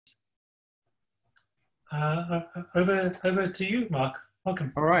Over to you, Mark.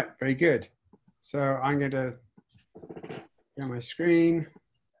 Welcome. All right, very good. So I'm going to share my screen.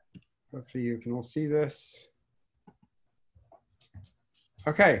 Hopefully you can all see this.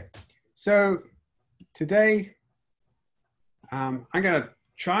 Okay, so today I'm going to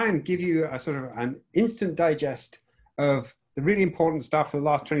try and give you a sort of an instant digest of the really important stuff for the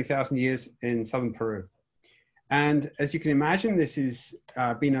last 20,000 years in southern Peru. And as you can imagine, this has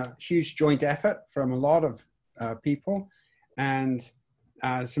been a huge joint effort from a lot of people, and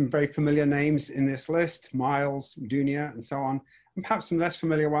some very familiar names in this list: Miles, Dunia, and so on, and perhaps some less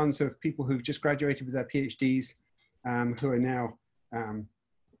familiar ones of people who've just graduated with their PhDs, who are now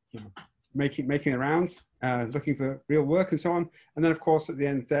making the rounds, looking for real work and so on. And then, of course, at the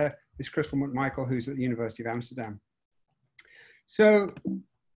end there is Crystal McMichael, who's at the University of Amsterdam. So,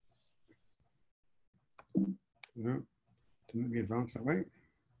 no, didn't let me advance that way.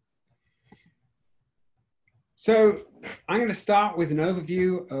 So I'm going to start with an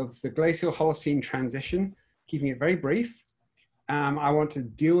overview of the glacial Holocene transition, keeping it very brief. I want to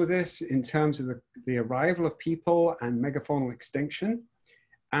deal with this in terms of the arrival of people and megafaunal extinction,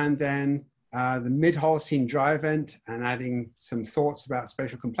 and then the mid-Holocene dry event, and adding some thoughts about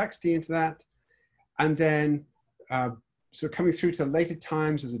spatial complexity into that. And then so coming through to later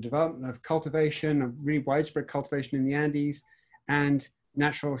times as a development of cultivation, of really widespread cultivation in the Andes, and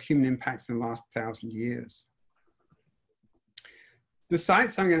natural human impacts in the last 1,000 years. The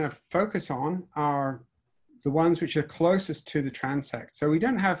sites I'm going to focus on are the ones which are closest to the transect. So we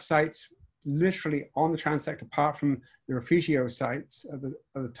don't have sites literally on the transect apart from the refugio sites at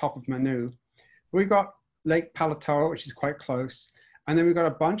the top of Manu. We've got Lake Palatoa, which is quite close. And then we've got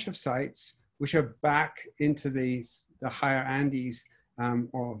a bunch of sites which are back into the higher Andes,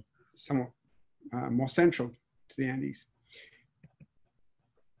 or somewhat more central to the Andes.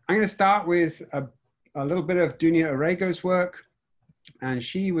 I'm going to start with a little bit of Dunia Orrego's work. And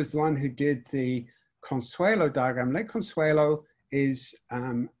she was the one who did the Consuelo diagram. Lake Consuelo is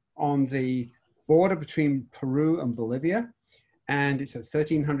on the border between Peru and Bolivia, and it's at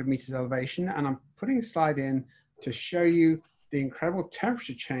 1,300 meters elevation. And I'm putting a slide in to show you the incredible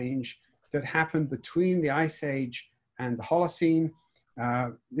temperature change that happened between the Ice Age and the Holocene.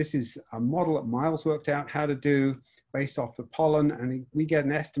 This is a model that Miles worked out how to do based off the pollen, and we get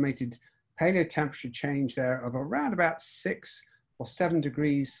an estimated paleo temperature change there of around about 6 or 7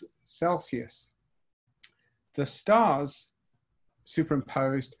 degrees Celsius. The stars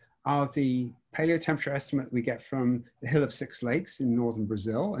superimposed are the paleo temperature estimate we get from the Hill of Six Lakes in northern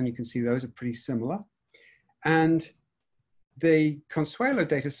Brazil, and you can see those are pretty similar. And the Consuelo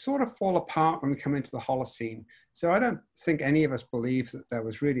data sort of fall apart when we come into the Holocene. So I don't think any of us believe that there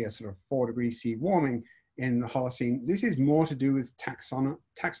was really a sort of 4 degrees C warming in the Holocene. This is more to do with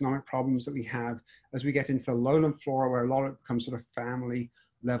taxonomic problems that we have as we get into the lowland flora, where a lot of it becomes sort of family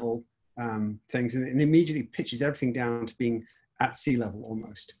level things, and it immediately pitches everything down to being at sea level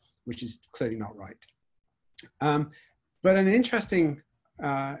almost, which is clearly not right. But an interesting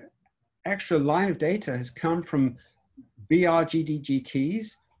extra line of data has come from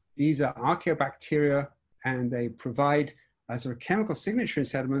BRGDGTs. These are archaeobacteria, and they provide a sort of chemical signature in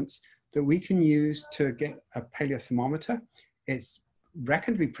sediments that we can use to get a paleothermometer. It's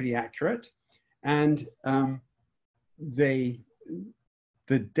reckoned to be pretty accurate. And the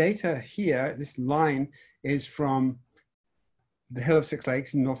data here, this line, is from the Hill of Six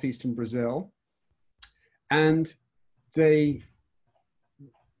Lakes in northeastern Brazil. And the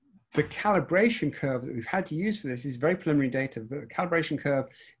calibration curve that we've had to use for this is very preliminary data, but the calibration curve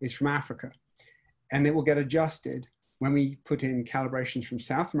is from Africa, and it will get adjusted when we put in calibrations from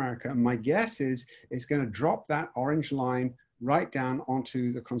South America. And my guess is it's going to drop that orange line right down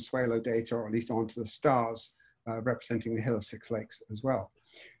onto the Consuelo data, or at least onto the stars representing the Hill of Six Lakes as well.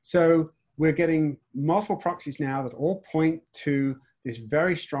 So we're getting multiple proxies now that all point to this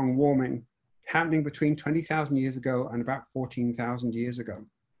very strong warming happening between 20,000 years ago and about 14,000 years ago.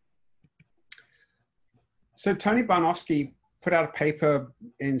 So Tony Barnowski put out a paper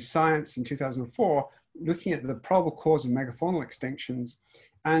in Science in 2004 looking at the probable cause of megafaunal extinctions.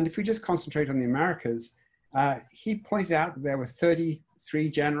 And if we just concentrate on the Americas, he pointed out that there were 33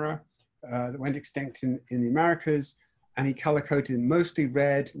 genera that went extinct in the Americas, and he color-coded mostly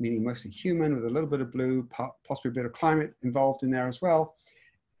red, meaning mostly human, with a little bit of blue, possibly a bit of climate involved in there as well.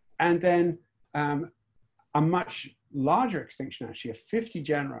 And then a much larger extinction, actually, of 50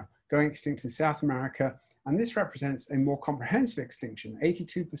 genera going extinct in South America. And this represents a more comprehensive extinction.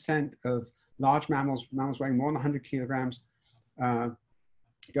 82% of large mammals, mammals weighing more than 100 kilograms,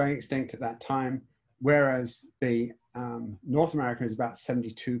 going extinct at that time, whereas the North American is about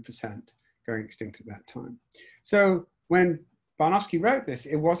 72%. going extinct at that time. So when Barnowski wrote this,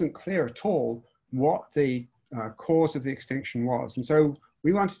 it wasn't clear at all what the cause of the extinction was. And so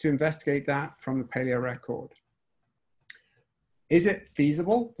we wanted to investigate that from the paleo record. Is it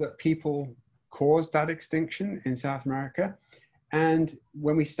feasible that people caused that extinction in South America? And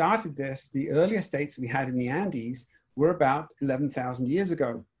when we started this, the earliest dates we had in the Andes were about 11,000 years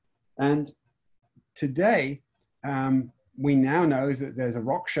ago. And today, we now know that there's a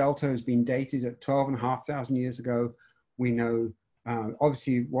rock shelter has been dated at 12,500 years ago. We know,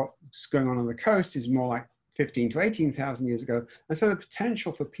 obviously, what's going on the coast is more like 15 to 18,000 years ago. And so the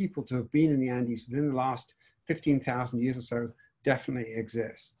potential for people to have been in the Andes within the last 15,000 years or so definitely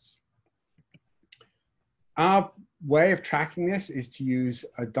exists. Our way of tracking this is to use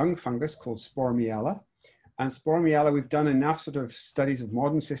a dung fungus called Sporamiella. And Sporamiella, we've done enough sort of studies of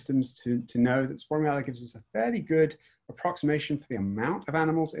modern systems to know that Sporamiella gives us a fairly good approximation for the amount of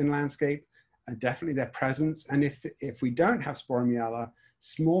animals in landscape, definitely their presence. And if we don't have Sporamiella,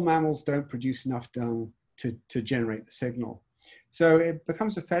 small mammals don't produce enough dung to generate the signal. So it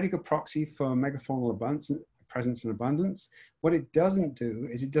becomes a fairly good proxy for megafaunal abundance, presence and abundance. What it doesn't do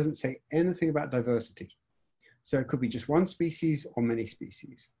is it doesn't say anything about diversity. So it could be just one species or many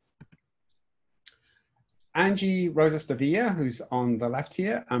species. Angie Rosa Stavilla, who's on the left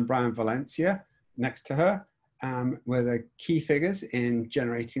here, and Brian Valencia next to her, were the key figures in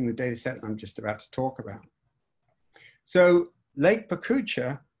generating the data set I'm just about to talk about. So Lake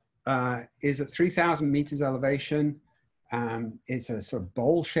Pacucha is at 3,000 meters elevation. It's a sort of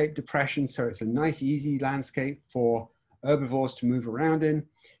bowl-shaped depression, so it's a nice, easy landscape for herbivores to move around in.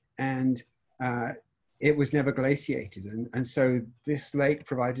 And it was never glaciated. And so this lake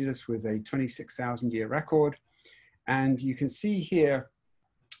provided us with a 26,000 year record. And you can see here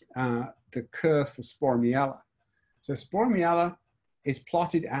the curve for Sporamiella. So Sporamiella is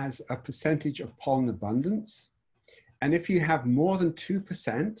plotted as a percentage of pollen abundance. And if you have more than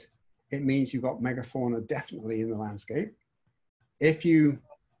 2%, it means you've got megafauna definitely in the landscape. If you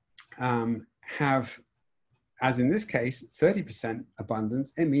have, as in this case, 30%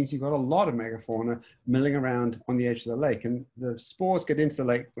 abundance, it means you've got a lot of megafauna milling around on the edge of the lake. And the spores get into the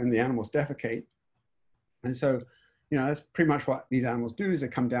lake when the animals defecate. And so, you know, that's pretty much what these animals do, is they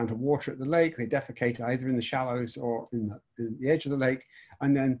come down to water at the lake, they defecate either in the shallows or in the edge of the lake,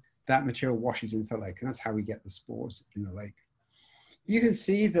 and then that material washes into the lake. And that's how we get the spores in the lake. You can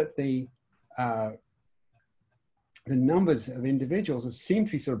see that the numbers of individuals seem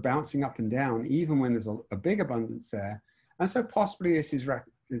to be sort of bouncing up and down, even when there's a big abundance there. And so possibly this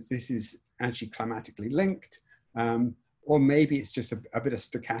is actually climatically linked, or maybe it's just a bit of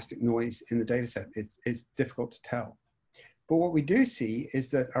stochastic noise in the data set. It's difficult to tell. But what we do see is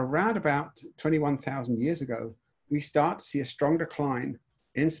that around about 21,000 years ago, we start to see a strong decline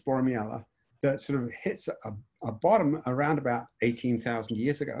in Sporamiella that sort of hits a bottom around about 18,000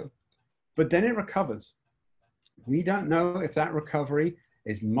 years ago, but then it recovers. We don't know if that recovery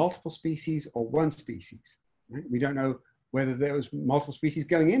is multiple species or one species. Right? We don't know whether there was multiple species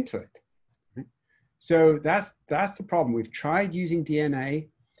going into it. Right? So that's the problem. We've tried using DNA,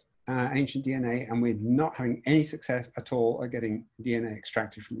 ancient DNA, and we're not having any success at all at getting DNA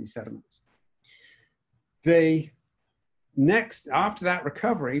extracted from these sediments. After that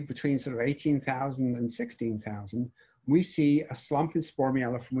recovery, between sort of 18,000 and 16,000, we see a slump in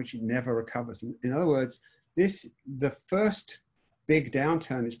Sporamiella from which it never recovers. In other words, the first big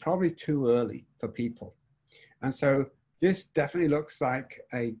downturn is probably too early for people. And so this definitely looks like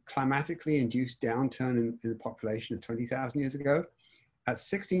a climatically induced downturn in the population of 20,000 years ago. At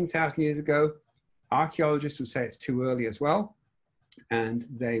 16,000 years ago, archaeologists would say it's too early as well. And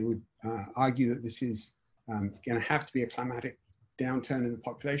they would argue that this is going to have to be a climatic downturn in the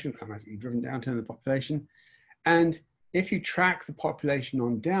population, climatically driven downturn in the population. And if you track the population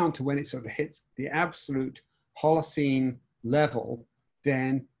on down to when it sort of hits the absolute Holocene level,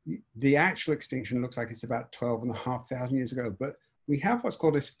 then the actual extinction looks like it's about 12,500 years ago. But we have what's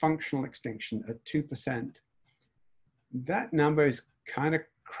called this functional extinction at 2%. That number is kind of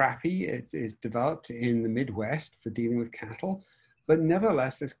crappy. It's developed in the Midwest for dealing with cattle. But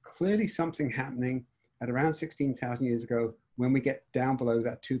nevertheless, there's clearly something happening at around 16,000 years ago when we get down below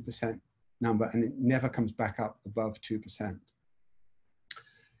that 2% number, and it never comes back up above 2%.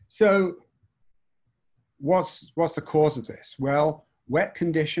 So what's the cause of this? Well, wet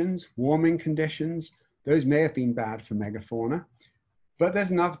conditions, warming conditions, those may have been bad for megafauna, but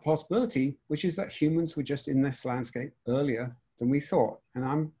there's another possibility, which is that humans were just in this landscape earlier than we thought. And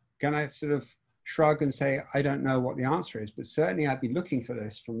I'm gonna sort of shrug and say, I don't know what the answer is, but certainly I'd be looking for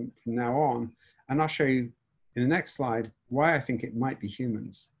this from now on. And I'll show you in the next slide why I think it might be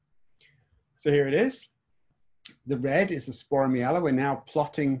humans. So here it is. The red is the Sporamiella. We're now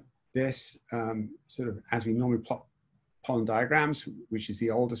plotting this sort of as we normally plot pollen diagrams, which is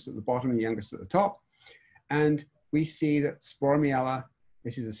the oldest at the bottom and the youngest at the top. And we see that Sporamiella,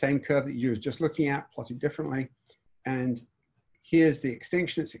 this is the same curve that you were just looking at, plotted differently. And here's the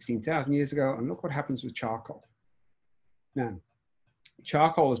extinction at 16,000 years ago. And look what happens with charcoal. Now,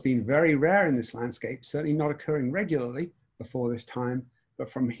 charcoal has been very rare in this landscape, certainly not occurring regularly before this time.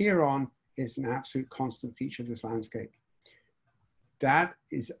 But from here on, it's an absolute constant feature of this landscape. That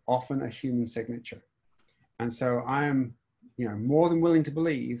is often a human signature. And so I am, more than willing to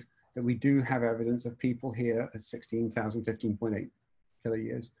believe that we do have evidence of people here at 16,000, 15.8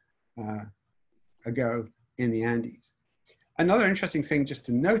 kiloyears ago in the Andes. Another interesting thing just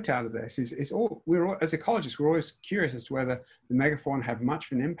to note out of this is as ecologists, we're always curious as to whether the megafauna have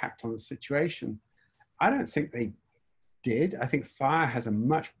much of an impact on the situation. I don't think they did. I think fire has a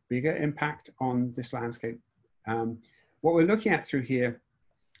much bigger impact on this landscape. What we're looking at through here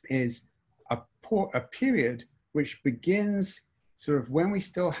is a period which begins sort of when we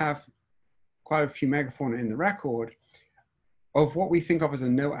still have quite a few megafauna in the record of what we think of as a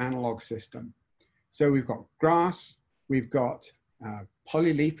no analog system. So we've got grass, we've got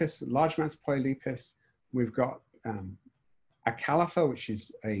polylepis, large amounts of polylepis, we've got a califer, which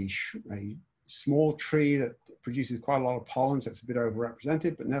is a small tree that produces quite a lot of pollen, so it's a bit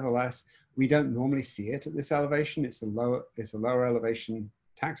overrepresented, but nevertheless, we don't normally see it at this elevation. It's a lower elevation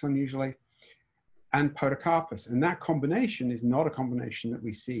taxon usually, and Podocarpus. And that combination is not a combination that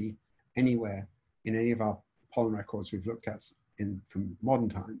we see anywhere in any of our pollen records we've looked at from modern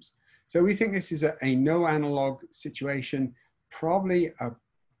times. So we think this is a no analog situation, probably a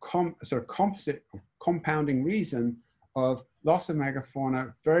sort of composite or compounding reason of loss of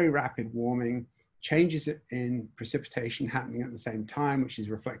megafauna, very rapid warming, changes in precipitation happening at the same time, which is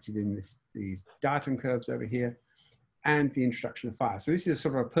reflected in these diatom curves over here, and the introduction of fire. So this is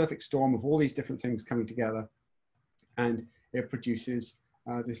sort of a perfect storm of all these different things coming together, and it produces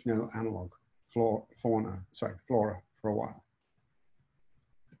this no analog flora for a while.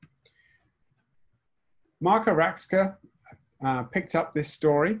 Marko Rakska picked up this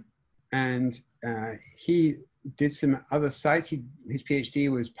story, and he did some other sites. His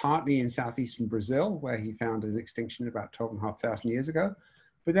PhD was partly in southeastern Brazil, where he found an extinction about 12,500 years ago.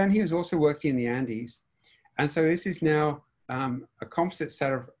 But then he was also working in the Andes. And so this is now a composite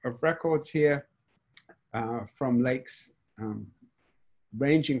set of records here from lakes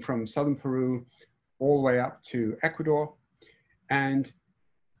ranging from southern Peru all the way up to Ecuador. And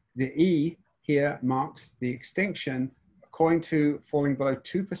the E here marks the extinction according to falling below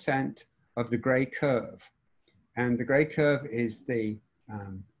 2% of the gray curve. And the gray curve is the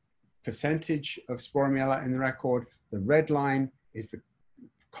percentage of Sporamiella in the record. The red line is the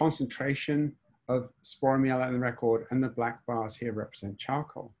concentration of Sporamiella in the record, and the black bars here represent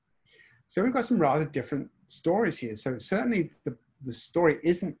charcoal. So we've got some rather different stories here. So certainly the story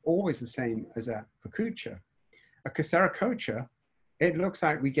isn't always the same as a Pacucha. A Caseracocha, it looks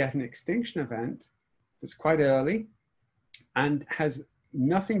like we get an extinction event that's quite early and has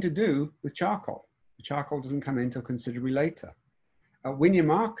nothing to do with charcoal. The charcoal doesn't come in until considerably later. At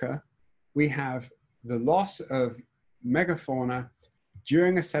Winyamarca, we have the loss of megafauna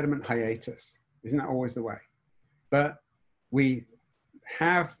during a sediment hiatus. Isn't that always the way? But we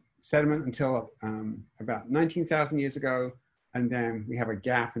have sediment until about 19,000 years ago, and then we have a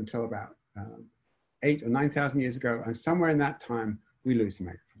gap until about 8,000 or 9,000 years ago, and somewhere in that time, we lose the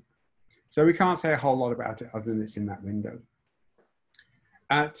megafauna. So we can't say a whole lot about it other than it's in that window.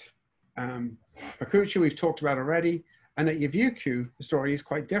 At Pacucha, we've talked about already, and at Yavuku, the story is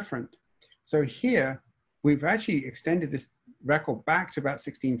quite different. So here, we've actually extended this record back to about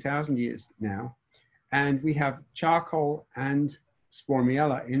 16,000 years now, and we have charcoal and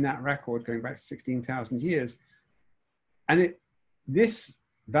Sporamiella in that record going back to 16,000 years. And this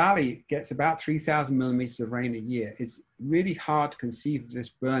valley gets about 3,000 millimeters of rain a year. It's really hard to conceive of this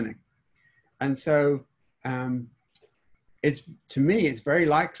burning. And so to me, it's very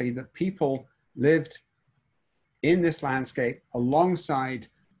likely that people lived in this landscape alongside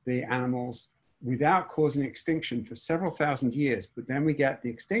the animals without causing extinction for several thousand years. But then we get the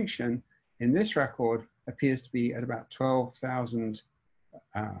extinction in this record appears to be at about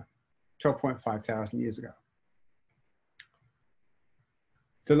 12.5 thousand years ago.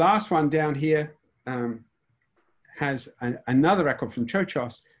 The last one down here has another record from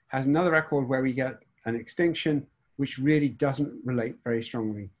Chochos, has another record where we get an extinction which really doesn't relate very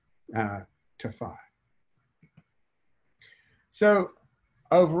strongly to fire. So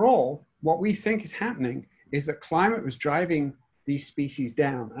overall, what we think is happening is that climate was driving these species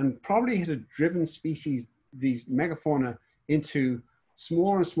down, and probably had driven species, these megafauna, into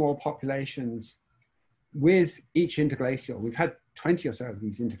smaller and smaller populations with each interglacial. We've had 20 or so of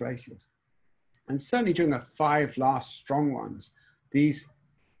these interglacials. And certainly during the 5 last strong ones, these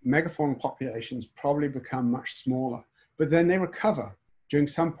megafaunal populations probably become much smaller, but then they recover during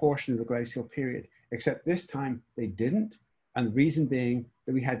some portion of the glacial period, except this time they didn't. And the reason being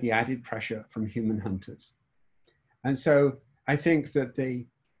that we had the added pressure from human hunters. And so I think that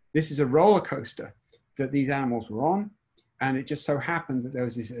this is a roller coaster that these animals were on. And it just so happened that there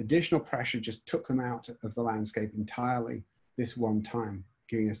was this additional pressure just took them out of the landscape entirely this one time,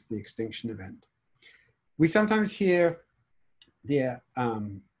 giving us the extinction event. We sometimes hear the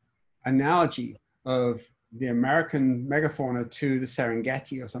analogy of the American megafauna to the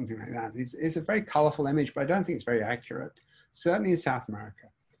Serengeti or something like that. It's a very colorful image, but I don't think it's very accurate. Certainly in South America.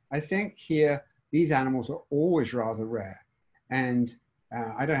 I think here, these animals are always rather rare. And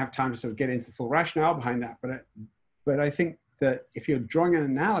I don't have time to sort of get into the full rationale behind that, but I think that if you're drawing an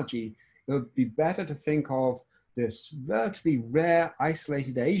analogy, it would be better to think of this relatively rare,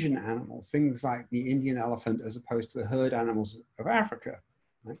 isolated Asian animals, things like the Indian elephant as opposed to the herd animals of Africa,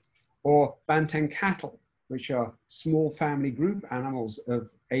 right? Or Banten cattle, which are small family group animals of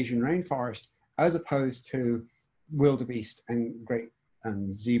Asian rainforest, as opposed to wildebeest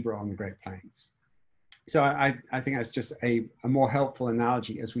and zebra on the Great Plains. So I think that's just a more helpful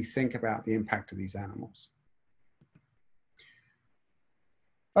analogy as we think about the impact of these animals.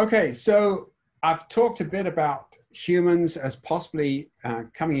 Okay, so I've talked a bit about humans as possibly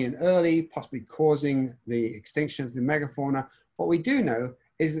coming in early, possibly causing the extinction of the megafauna. What we do know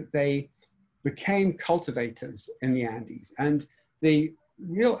is that they became cultivators in the Andes, and the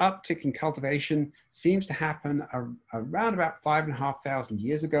real uptick in cultivation seems to happen around about 5,500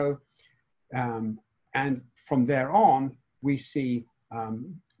 years ago. And from there on, we see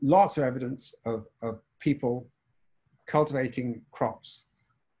lots of evidence of people cultivating crops.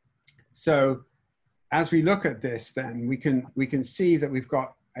 So as we look at this, then we can see that we've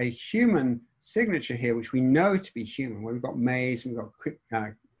got a human signature here, which we know to be human, where we've got maize, we've got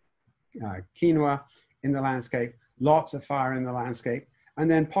quinoa in the landscape, lots of fire in the landscape. And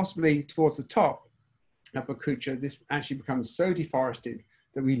then possibly towards the top of Pacucha, this actually becomes so deforested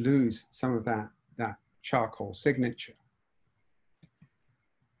that we lose some of that charcoal signature.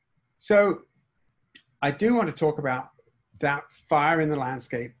 So I do want to talk about that fire in the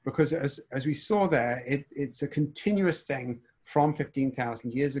landscape, because as we saw there, it's a continuous thing from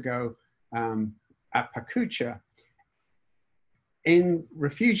 15,000 years ago at Pacucha. In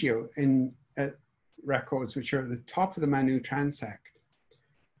Refugio, in records which are at the top of the Manu transect,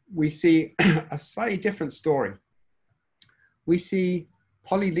 we see a slightly different story. We see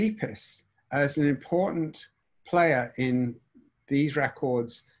Polylepis as an important player in these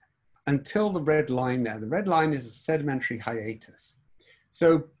records until the red line there. The red line is a sedimentary hiatus.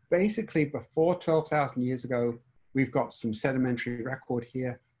 So basically before 12,000 years ago, we've got some sedimentary record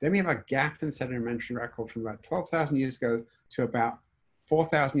here. Then we have a gap in sedimentary record from about 12,000 years ago to about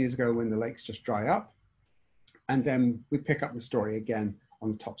 4,000 years ago when the lakes just dry up. And then we pick up the story again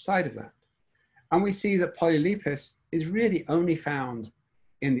on the top side of that. And we see that Polylepis is really only found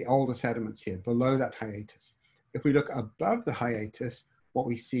in the older sediments here, below that hiatus. If we look above the hiatus, what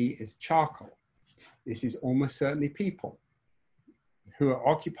we see is charcoal. This is almost certainly people who are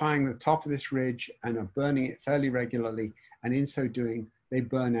occupying the top of this ridge and are burning it fairly regularly. And in so doing, they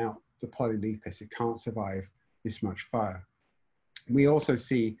burn out the Polylepis. It can't survive this much fire. We also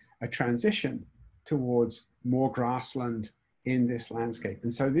see a transition towards more grassland in this landscape.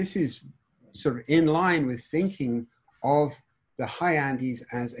 And so this is sort of in line with thinking of the high Andes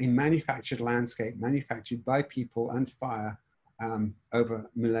as a manufactured landscape, manufactured by people and fire over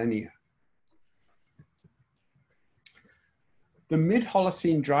millennia. The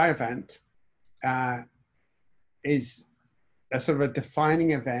mid-Holocene dry event is a sort of a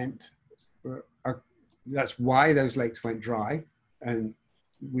defining event. That's why those lakes went dry. And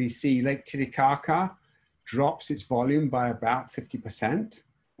we see Lake Titicaca drops its volume by about 50%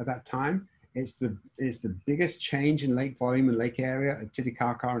 at that time. It's the biggest change in lake volume and lake area at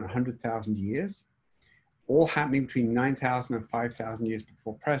Titicaca in 100,000 years, all happening between 9,000 and 5,000 years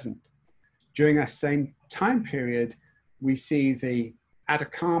before present. During that same time period, we see the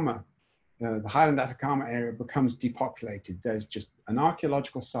Atacama, the highland Atacama area becomes depopulated. There's just an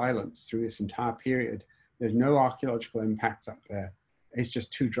archaeological silence through this entire period. There's no archaeological impacts up there. It's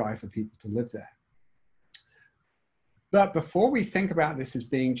just too dry for people to live there. But before we think about this as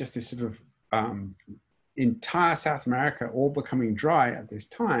being just this sort of entire South America all becoming dry at this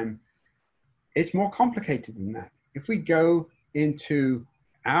time, it's more complicated than that. If we go into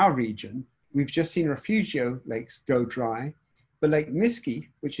our region, we've just seen refugio lakes go dry, but Lake Miski,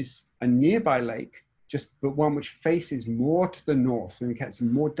 which is a nearby lake, but one which faces more to the north and gets a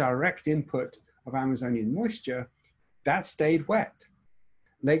more direct input of Amazonian moisture, that stayed wet.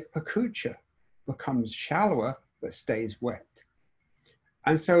 Lake Pacucha becomes shallower, but stays wet.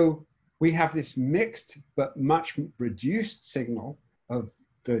 And so we have this mixed but much reduced signal of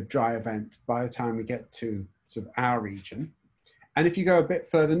the dry event by the time we get to sort of our region. And if you go a bit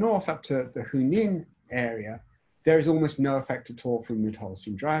further north up to the Junin area, there is almost no effect at all from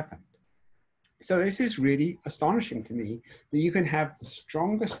mid-Holocene dry event. So this is really astonishing to me that you can have the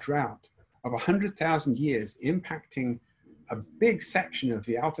strongest drought of 100,000 years impacting a big section of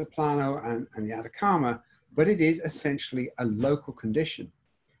the Altiplano and the Atacama, but it is essentially a local condition.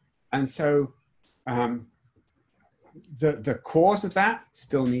 And so the cause of that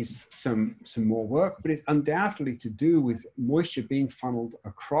still needs some more work, but it's undoubtedly to do with moisture being funneled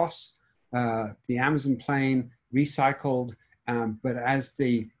across the Amazon plain, recycled, but as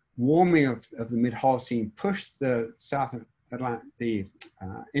the warming of the mid-Holocene pushed the South Atlantic, the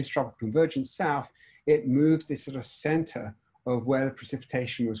intertropical convergence south, it moved this sort of center of where the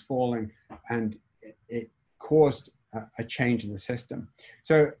precipitation was falling, and it caused a change in the system.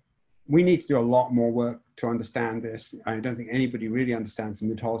 So we need to do a lot more work to understand this. I don't think anybody really understands the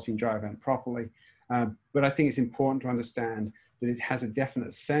mid-Holocene dry event properly, but I think it's important to understand that it has a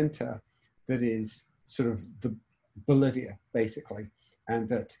definite center that is sort of the Bolivia, basically, and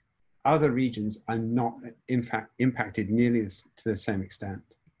that other regions are not, in fact, impacted nearly to the same extent.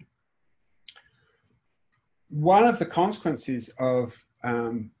 One of the consequences of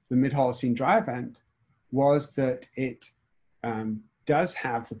the mid-Holocene dry event was that it does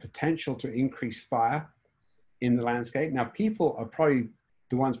have the potential to increase fire in the landscape. Now, people are probably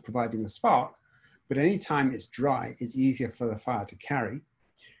the ones providing the spark, but anytime it's dry, it's easier for the fire to carry.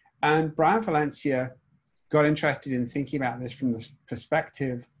 And Brian Valencia got interested in thinking about this from the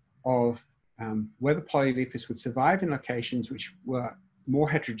perspective of whether Polylepis would survive in locations which were more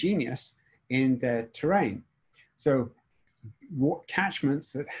heterogeneous in their terrain. So what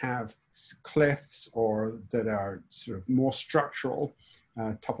catchments that have cliffs or that are sort of more structural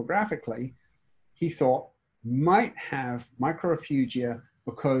topographically, he thought might have microrefugia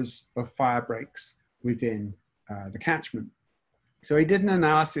because of fire breaks within the catchment. So he did an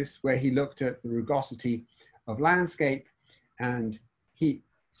analysis where he looked at the rugosity of landscape, and he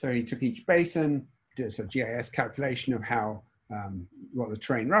took each basin, did a GIS calculation of how what the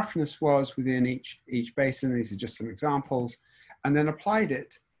terrain roughness was within each basin. These are just some examples, and then applied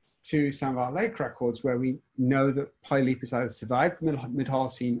it to some of our lake records where we know that Polylepis either survived the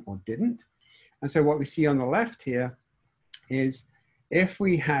mid-Holocene or didn't. And so what we see on the left here is if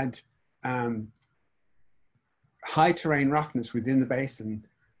we had high terrain roughness within the basin,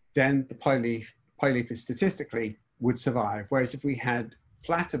 then the Polylepis statistically would survive. Whereas if we had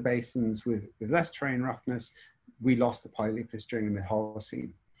flatter basins with less terrain roughness, we lost the Polylepis during the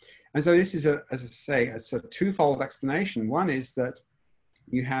mid-Holocene. And so this is, as I say, a sort of twofold explanation. One is that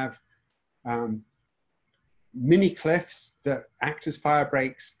you have mini cliffs that act as fire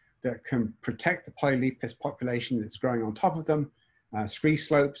breaks that can protect the Polylepis population that's growing on top of them. Scree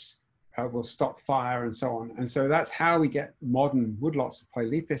slopes will stop fire and so on. And so that's how we get modern woodlots of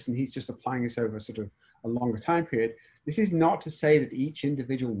Polylepis, and he's just applying this over sort of a longer time period. This is not to say that each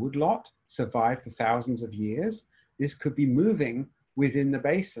individual woodlot survived for thousands of years. This could be moving within the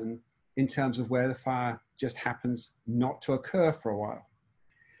basin in terms of where the fire just happens not to occur for a while.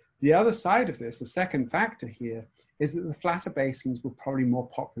 The other side of this, the second factor here, is that the flatter basins were probably more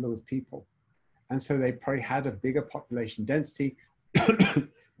popular with people. And so they probably had a bigger population density,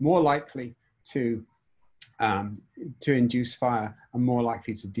 more likely to induce fire and more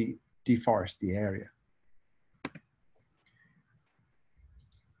likely to deforest the area.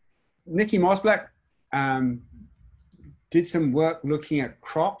 Nikki Mosbleck did some work looking at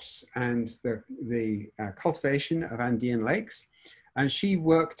crops and the cultivation of Andean lakes. And she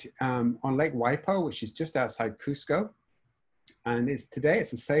worked on Lake Waipo, which is just outside Cusco. And today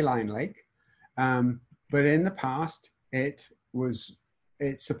it's a saline lake. But in the past, it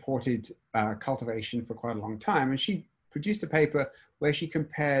supported cultivation for quite a long time. And she produced a paper where she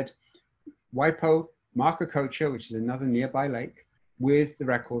compared Waipo, Marcococha, which is another nearby lake, with the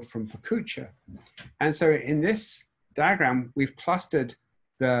record from Pacucha. And so in this diagram, we've clustered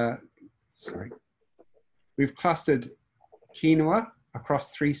quinoa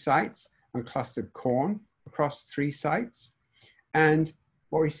across 3 sites and clustered corn across 3 sites. And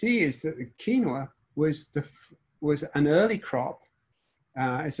what we see is that the quinoa was an early crop.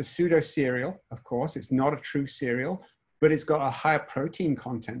 It's a pseudo cereal, of course. It's not a true cereal, but it's got a higher protein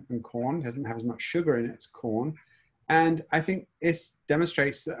content than corn, doesn't have as much sugar in it as corn. And I think it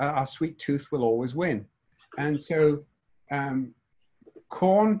demonstrates that our sweet tooth will always win. And so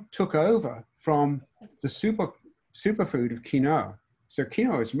corn took over from the superfood of quinoa. So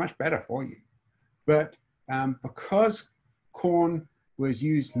quinoa is much better for you. But because corn was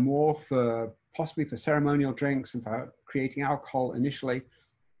used more for possibly for ceremonial drinks and for creating alcohol initially,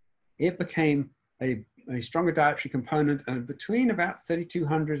 it became a stronger dietary component. And between about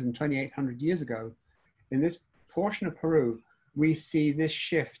 3,200 and 2,800 years ago, in this portion of Peru, we see this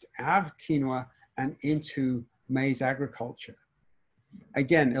shift out of quinoa and into maize agriculture.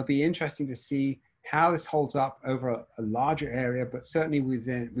 Again, it'll be interesting to see how this holds up over a larger area, but certainly we've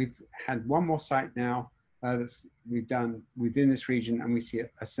had one more site now we've done within this region, and we see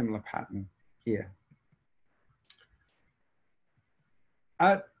a similar pattern here.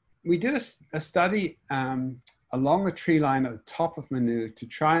 We did a study along the tree line at the top of Manu to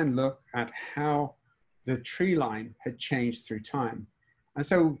try and look at how the tree line had changed through time. And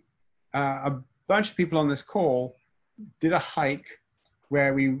so a bunch of people on this call did a hike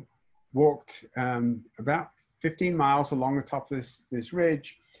where we walked about 15 miles along the top of this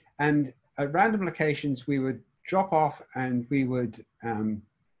ridge, and at random locations we would drop off and we would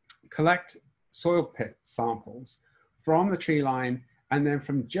collect soil pit samples from the tree line, and then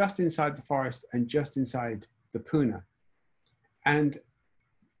from just inside the forest and just inside the puna. And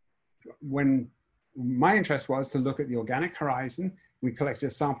when my interest was to look at the organic horizon, we collected a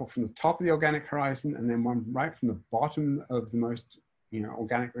sample from the top of the organic horizon and then one right from the bottom of the most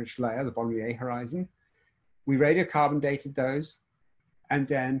organic rich layer, the bottom of the A horizon. We radiocarbon dated those, and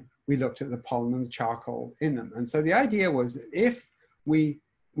then we looked at the pollen and the charcoal in them. And so the idea was, if we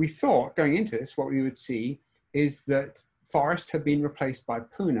thought going into this, what we would see is that forest had been replaced by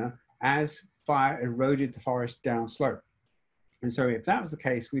puna as fire eroded the forest downslope. And so if that was the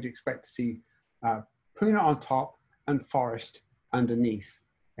case, we'd expect to see puna on top and forest underneath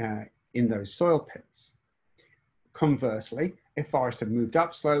in those soil pits. Conversely, if forest had moved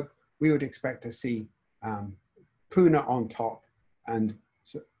upslope, we would expect to see puna on top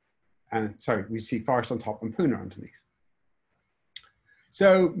we see forest on top and puna underneath.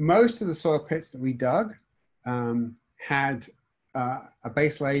 So most of the soil pits that we dug had a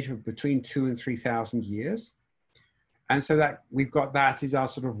basal age of between 2,000 and 3,000 years. And so that we've got that is our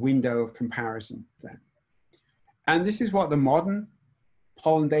sort of window of comparison then. And this is what the modern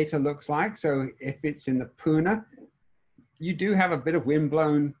pollen data looks like. So if it's in the puna, you do have a bit of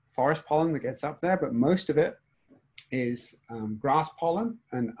windblown forest pollen that gets up there, but most of it is grass pollen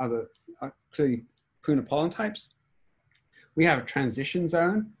and other clearly puna pollen types. We have a transition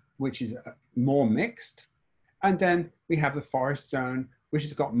zone, which is more mixed. And then we have the forest zone, which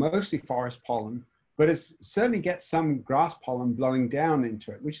has got mostly forest pollen, but it certainly gets some grass pollen blowing down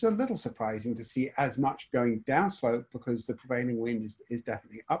into it, which is a little surprising to see as much going downslope because the prevailing wind is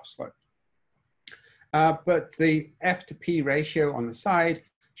definitely upslope. But the F to P ratio on the side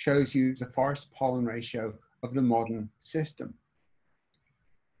shows you the forest pollen ratio of the modern system.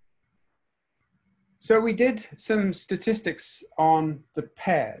 So we did some statistics on the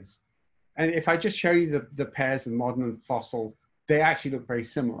pairs. And if I just show you the pairs of modern and fossil, they actually look very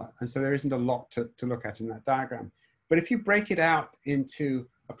similar. And so there isn't a lot to look at in that diagram. But if you break it out into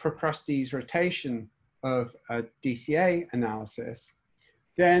a Procrustes rotation of a DCA analysis,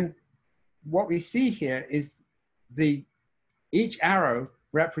 then what we see here is each arrow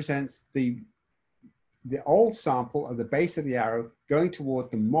represents the old sample at the base of the arrow going toward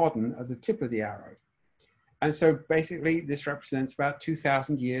the modern at the tip of the arrow. And so basically this represents about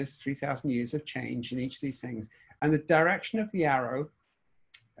 2,000 years, 3,000 years of change in each of these things. And the direction of the arrow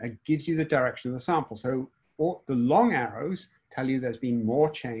gives you the direction of the sample. So the long arrows tell you there's been more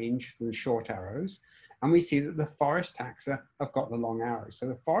change than the short arrows. And we see that the forest taxa have got the long arrows. So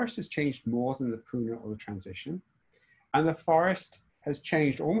the forest has changed more than the puna or the transition. And the forest has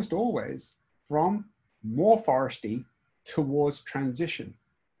changed almost always from more foresty towards transition.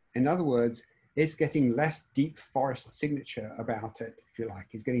 In other words, it's getting less deep forest signature about it, if you like.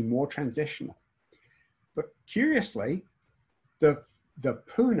 It's getting more transitional. But curiously, the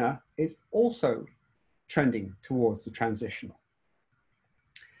puna is also trending towards the transitional.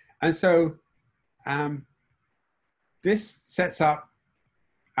 And so this sets up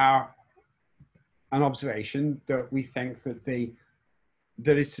an observation that we think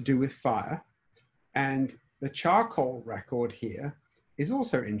that is to do with fire. And the charcoal record here is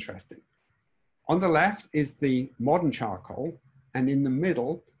also interesting. On the left is the modern charcoal, and in the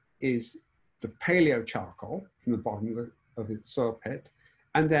middle is the paleo charcoal from the bottom of the soil pit.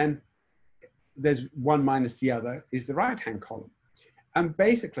 And then there's one minus the other is the right-hand column. And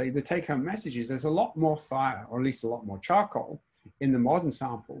basically the take-home message is there's a lot more fire, or at least a lot more charcoal in the modern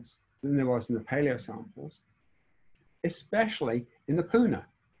samples than there was in the paleo samples, especially in the Puna.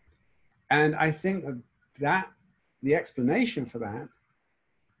 And I think that the explanation for that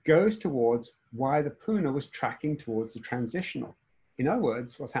goes towards why the Puna was tracking towards the transitional. In other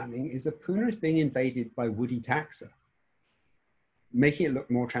words, what's happening is the Puna is being invaded by woody taxa, making it look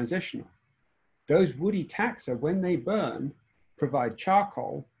more transitional. Those woody taxa, when they burn, provide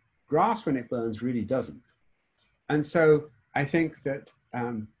charcoal. Grass, when it burns, really doesn't. And so I think that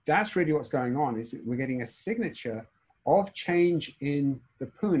that's really what's going on, is that we're getting a signature of change in the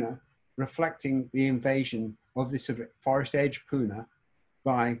Puna reflecting the invasion of this sort of forest edge Puna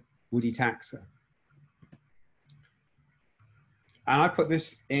by woody taxa. And I put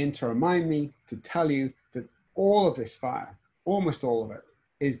this in to remind me to tell you that all of this fire, almost all of it,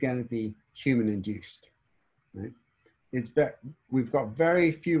 is going to be human induced. Right? We've got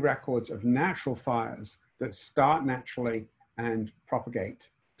very few records of natural fires that start naturally and propagate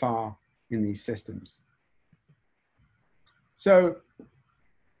far in these systems. So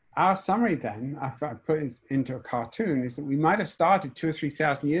our summary then, after I put it into a cartoon, is that we might have started 2,000 or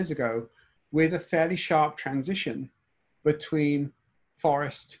 3,000 years ago with a fairly sharp transition between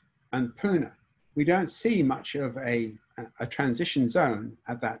forest and Puna. We don't see much of a transition zone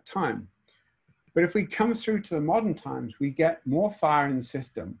at that time. But if we come through to the modern times, we get more fire in the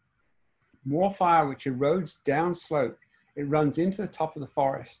system, more fire which erodes downslope. It runs into the top of the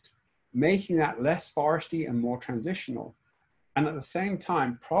forest, making that less foresty and more transitional. And at the same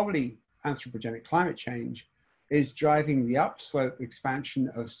time, probably anthropogenic climate change is driving the upslope expansion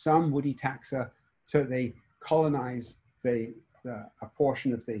of some woody taxa so that they colonize a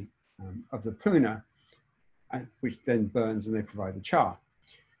portion of the Puna, which then burns and they provide the char.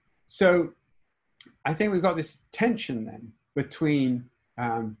 So I think we've got this tension then between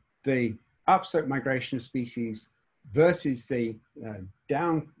the upslope migration of species versus the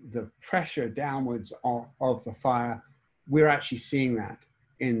pressure downwards of the fire. We're actually seeing that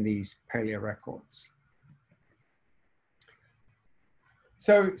in these paleo records.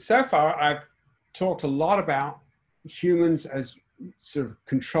 So far I've talked a lot about humans as sort of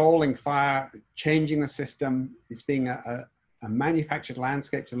controlling fire, changing the system. It's being a manufactured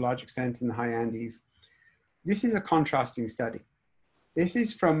landscape to a large extent in the high Andes. This is a contrasting study. This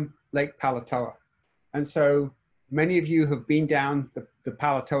is from Lake Palatoa. And so many of you have been down the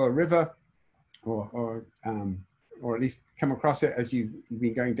Palatoa River, or at least come across it as you've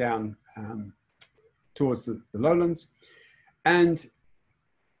been going down towards the lowlands. And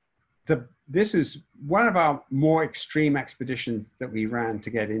this was one of our more extreme expeditions that we ran to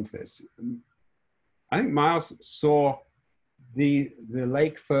get into this. I think Miles saw the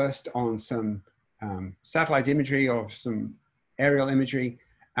lake first on some satellite imagery or some aerial imagery,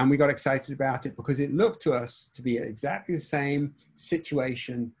 and we got excited about it because it looked to us to be exactly the same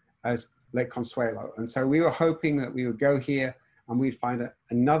situation as Lake Consuelo. And so we were hoping that we would go here and we'd find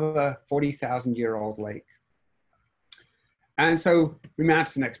another 40,000-year-old lake. And so we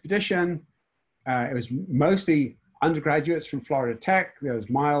mounted an expedition. It was mostly undergraduates from Florida Tech. There was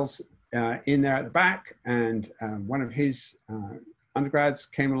Miles in there at the back, and one of his undergrads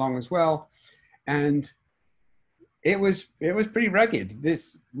came along as well. And it was pretty rugged.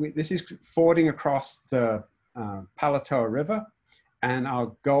 This is fording across the Palatoa River. And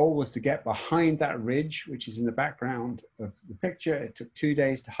our goal was to get behind that ridge, which is in the background of the picture. It took 2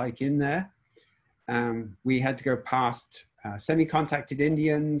 days to hike in there. We had to go past semi-contacted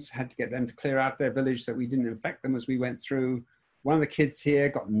Indians, had to get them to clear out their village so we didn't infect them as we went through. One of the kids here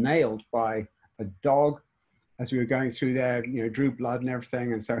got nailed by a dog as we were going through there, drew blood and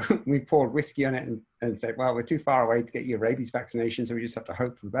everything. And so we poured whiskey on it and said, well, we're too far away to get you a rabies vaccination, so we just have to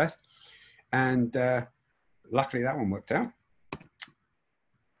hope for the best. And luckily that one worked out.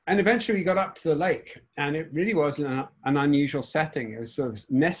 And eventually we got up to the lake, and it really was an unusual setting. It was sort of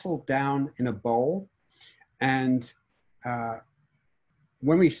nestled down in a bowl. And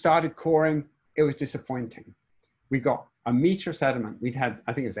when we started coring, it was disappointing. We got a meter of sediment. We'd had,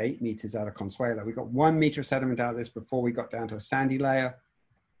 I think it was 8 meters out of Consuelo. We got 1 meter of sediment out of this before we got down to a sandy layer.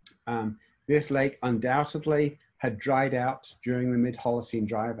 This lake undoubtedly had dried out during the mid-Holocene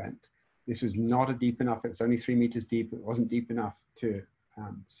dry event. This was not deep enough. It was only 3 meters deep. It wasn't deep enough to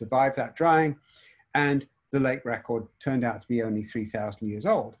survive that drying. And the lake record turned out to be only 3,000 years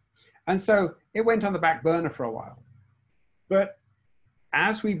old. And so it went on the back burner for a while. But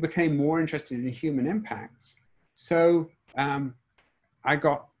as we became more interested in human impacts, so I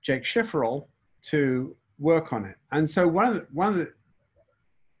got Jake Schifferl to work on it. And so one of the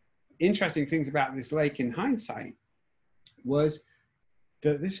interesting things about this lake in hindsight was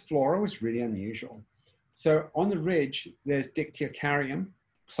that this flora was really unusual. So on the ridge, there's Dictyocarium.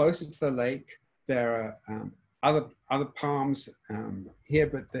 Closer to the lake, there are other palms here,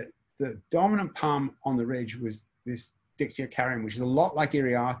 but the dominant palm on the ridge was this Dictyocarium, which is a lot like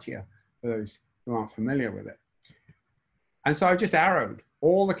Iriartia, for those who aren't familiar with it. And so I've just arrowed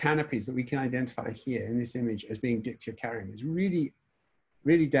all the canopies that we can identify here in this image as being Dictyocarium. It's really,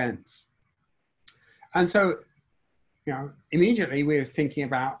 really dense. And so, you know, immediately we're thinking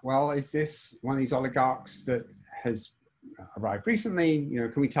about, well, is this one of these oligarchs that has arrived recently? You know,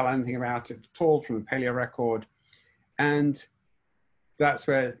 can we tell anything about it at all from a paleo record? And that's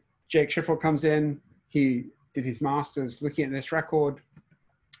where Jake Schiffel comes in. He did his master's looking at this record.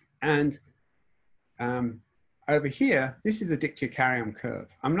 And over here, this is the Dictyocarium curve.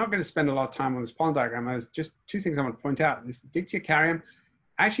 I'm not going to spend a lot of time on this pollen diagram. There's just two things I want to point out. This Dictyocarium,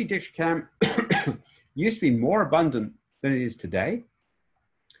 actually Dictyocarium used to be more abundant than it is today.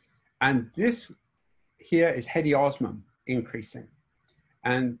 And this here is Hediosmum increasing.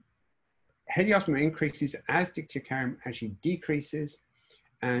 And Hediosmum increases as Dictyocarium actually decreases.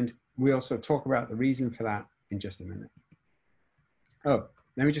 And we also talk about the reason for that in just a minute. Oh,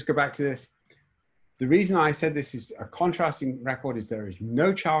 let me just go back to this. The reason I said this is a contrasting record is there is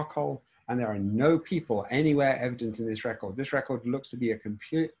no charcoal and there are no people anywhere evident in this record. This record looks to be a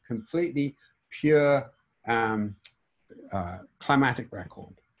completely pure climatic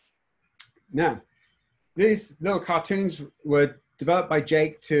record. Now, these little cartoons were developed by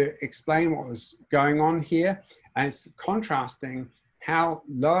Jake to explain what was going on here. And it's contrasting how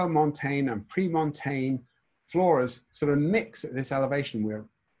lower montane and pre-montane floras sort of mix at this elevation.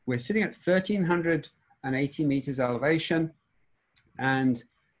 We're sitting at 1,380 meters elevation, and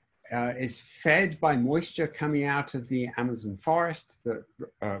is fed by moisture coming out of the Amazon forest that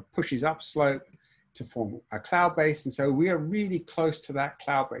pushes upslope to form a cloud base. And so we are really close to that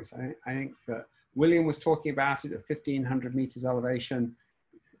cloud base. I think that William was talking about it at 1,500 meters elevation.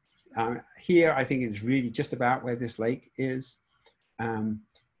 Here, I think it is really just about where this lake is.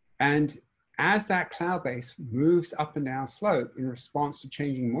 And as that cloud base moves up and down slope in response to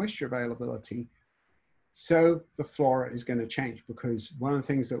changing moisture availability, so the flora is going to change, because one of the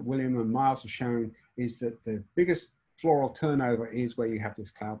things that William and Miles have shown is that the biggest floral turnover is where you have this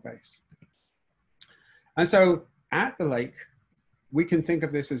cloud base. And so at the lake, we can think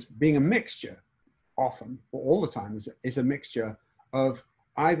of this as being a mixture, often, or all the time, is a mixture of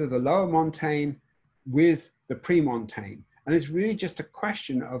either the lower montane with the pre-montane. And it's really just a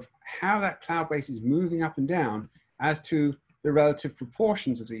question of how that cloud base is moving up and down as to the relative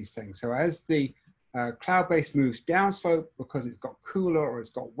proportions of these things. So as the cloud base moves downslope because it's got cooler or it's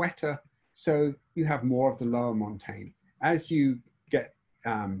got wetter, so you have more of the lower montane. As you get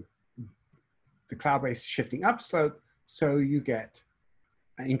the cloud base shifting upslope, so you get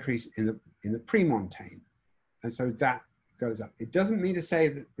an increase in the pre-montane. And so that goes up. It doesn't mean to say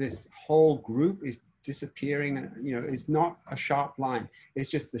that this whole group is disappearing. You know, it's not a sharp line. It's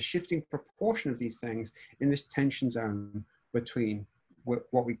just the shifting proportion of these things in this tension zone between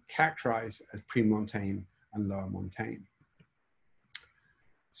what we characterize as pre-montane and lower montane.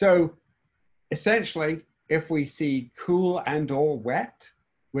 So essentially, if we see cool and or wet,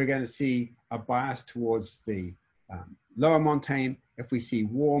 we're going to see a bias towards the lower montane. If we see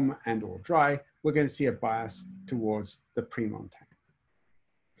warm and or dry, we're going to see a bias towards the pre-montane.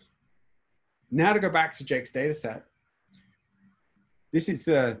 Now to go back to Jake's data set. This is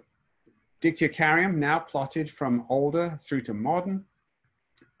the Dictyocarium now plotted from older through to modern.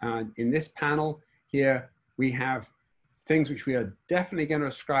 In this panel here, we have things which we are definitely going to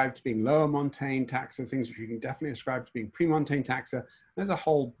ascribe to being lower montane taxa, things which we can definitely ascribe to being pre-montane taxa. There's a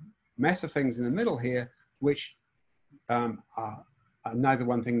whole mess of things in the middle here, which are neither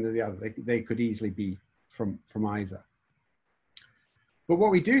one thing nor the other. They could easily be from either. But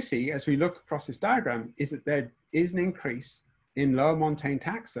what we do see as we look across this diagram is that there is an increase in lower montane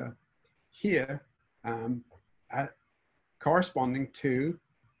taxa here corresponding to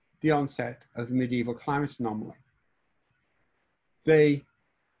the onset of the medieval climate anomaly. The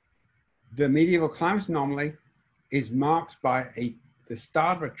medieval climate anomaly is marked by the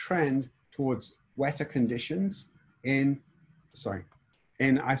start of a trend towards wetter conditions in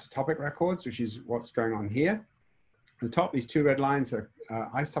isotopic records, which is what's going on here. At the top, these two red lines are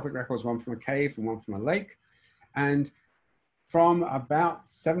isotopic records, one from a cave and one from a lake. And from about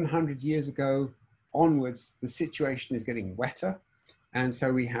 700 years ago onwards, the situation is getting wetter. And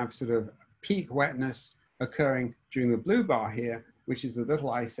so we have sort of peak wetness occurring during the blue bar here, which is the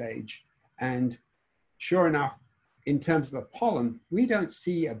Little Ice Age. And sure enough, in terms of the pollen, we don't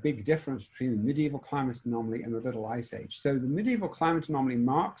see a big difference between the medieval climate anomaly and the Little Ice Age. So the medieval climate anomaly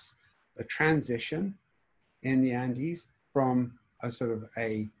marks a transition in the Andes from a sort of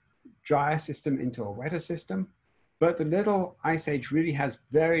a drier system into a wetter system. But the Little Ice Age really has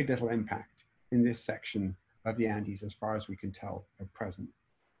very little impact in this section of the Andes as far as we can tell at present.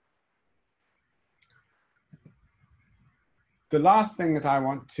 The last thing that I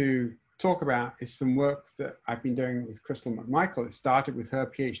want to talk about is some work that I've been doing with Crystal McMichael. It started with her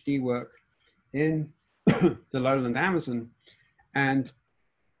PhD work in the lowland Amazon. And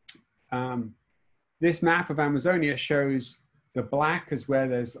this map of Amazonia shows the black is where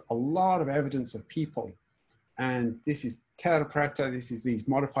there's a lot of evidence of people. And this is terra preta, this is these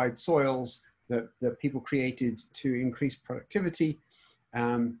modified soils that people created to increase productivity.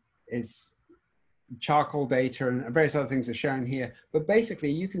 Is charcoal data and various other things are shown here. But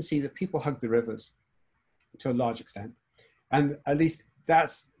basically you can see that people hug the rivers to a large extent. And at least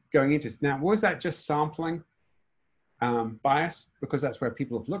that's going into it. Now, was that just sampling bias because that's where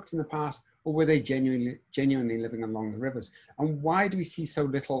people have looked in the past, or were they genuinely living along the rivers? And why do we see so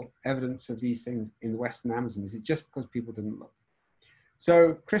little evidence of these things in the Western Amazon? Is it just because people didn't look?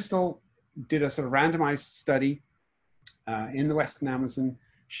 So Crystal did a sort of randomized study in the Western Amazon.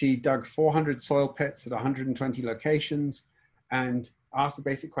 She dug 400 soil pits at 120 locations and asked the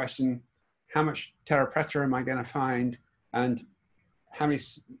basic question, how much terra preta am I going to find? And how many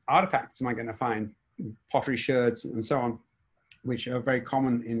artifacts am I going to find? Pottery sherds and so on, which are very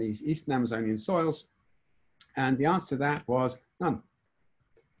common in these Eastern Amazonian soils. And the answer to that was none.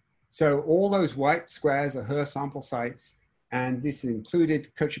 So all those white squares are her sample sites. And this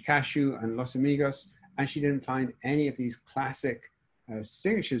included Cochacashu and Los Amigos. And she didn't find any of these classic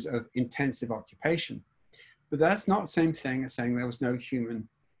signatures of intensive occupation. But that's not the same thing as saying there was no human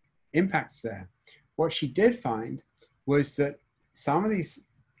impacts there. What she did find was that some of these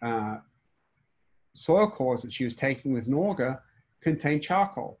soil cores that she was taking with an auger contained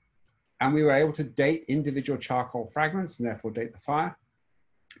charcoal. And we were able to date individual charcoal fragments and therefore date the fire.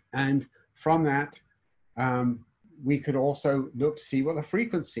 And from that, we could also look to see what the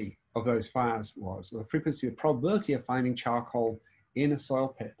frequency of those fires was, or the frequency, the probability of finding charcoal in a soil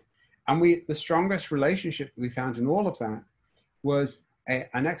pit. And the strongest relationship we found in all of that was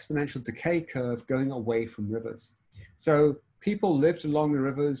an exponential decay curve going away from rivers. So people lived along the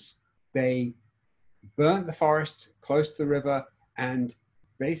rivers, they burnt the forest close to the river, and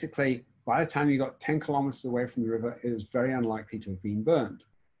basically by the time you got 10 kilometers away from the river, it was very unlikely to have been burned.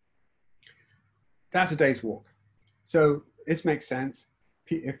 That's a day's walk. So this makes sense.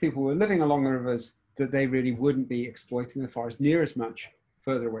 If people were living along the rivers, that they really wouldn't be exploiting the forest near as much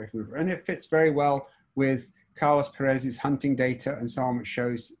further away from the river. And it fits very well with Carlos Perez's hunting data and so on, which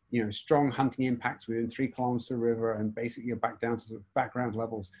shows, you know, strong hunting impacts within 3 kilometers of the river and basically you're back down to sort of background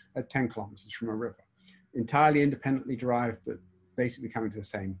levels at 10 kilometers from a river. Entirely independently derived, but basically coming to the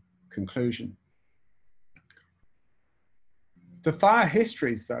same conclusion. The fire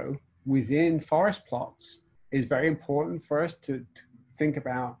histories, though, within forest plots is very important for us to think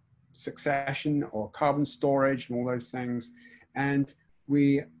about succession or carbon storage and all those things. And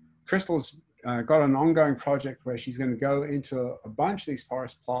Crystal's got an ongoing project where she's going to go into a bunch of these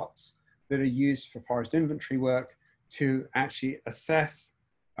forest plots that are used for forest inventory work to actually assess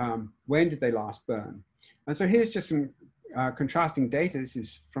when did they last burn. And so here's just some contrasting data. This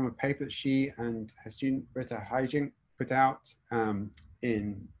is from a paper that she and her student Britta Heijink put out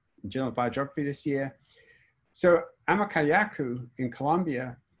in Journal of Biogeography this year. So Amacayacu in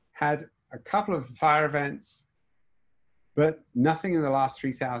Colombia had a couple of fire events, but nothing in the last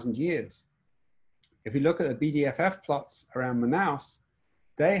 3,000 years. If we look at the BDFF plots around Manaus,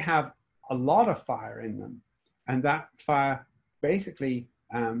 they have a lot of fire in them. And that fire basically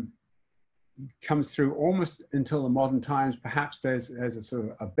comes through almost until the modern times. Perhaps there's a sort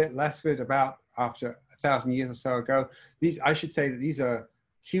of a bit less of it about after 1,000 years or so ago. I should say that these are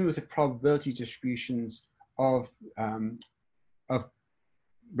cumulative probability distributions of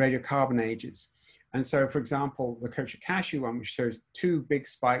radiocarbon ages. And so, for example, the Cochacashu one, which shows 2 big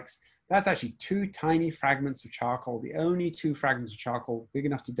spikes, that's actually 2 tiny fragments of charcoal, the only 2 fragments of charcoal big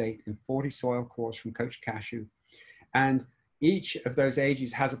enough to date in 40 soil cores from Cochacashu. And each of those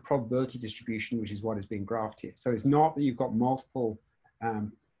ages has a probability distribution, which is what is being graphed here. So it's not that you've got multiple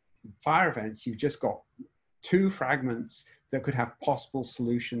fire events, you've just got 2 fragments that could have possible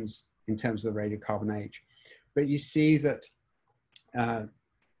solutions in terms of the radiocarbon age. But you see that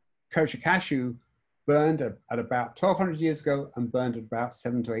Cochacashu burned at about 1,200 years ago and burned at about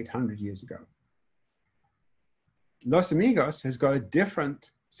 700 to 800 years ago. Los Amigos has got a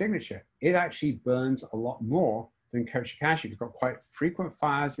different signature. It actually burns a lot more than Cochicashe. It's got quite frequent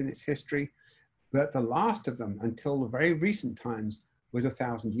fires in its history, but the last of them until the very recent times was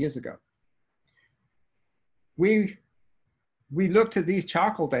 1,000 years ago. We looked at these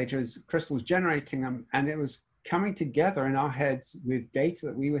charcoal data as crystals generating them, and it was coming together in our heads with data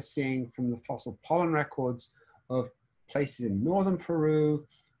that we were seeing from the fossil pollen records of places in northern Peru,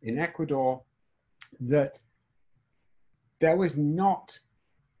 in Ecuador, that there was not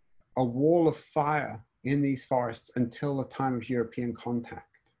a wall of fire in these forests until the time of European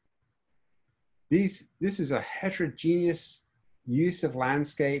contact. This is a heterogeneous use of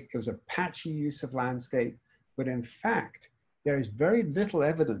landscape. It was a patchy use of landscape, but in fact, there is very little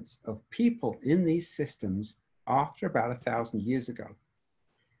evidence of people in these systems after about 1,000 years ago.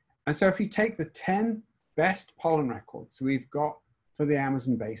 And so if you take the 10 best pollen records we've got for the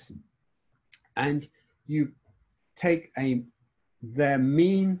Amazon basin, and you take their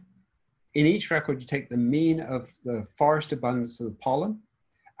mean, in each record, you take the mean of the forest abundance of the pollen,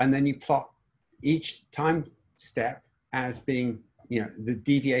 and then you plot each time step as being, the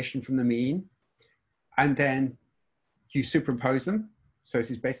deviation from the mean, and then you superimpose them. So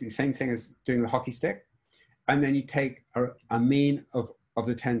this is basically the same thing as doing the hockey stick. And then you take a mean of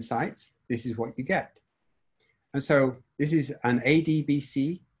the 10 sites. This is what you get. And so this is an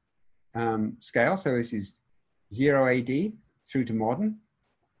AD-BC scale. So this is 0 AD through to modern.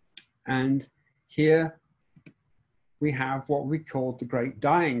 And here we have what we call the Great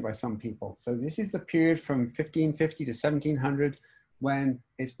Dying by some people. So this is the period from 1550 to 1700 when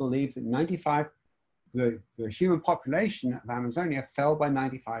it's believed that the human population of Amazonia fell by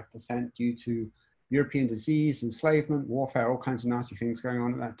 95% due to European disease, enslavement, warfare, all kinds of nasty things going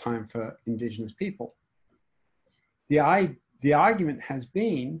on at that time for indigenous people. The argument has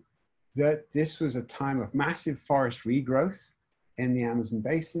been that this was a time of massive forest regrowth in the Amazon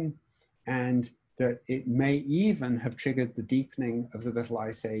basin, and that it may even have triggered the deepening of the Little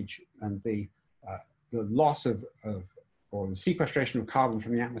Ice Age and the loss or the sequestration of carbon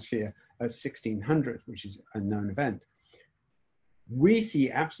from the atmosphere at 1600, which is a known event. We see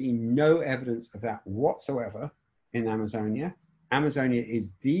absolutely no evidence of that whatsoever in Amazonia. Amazonia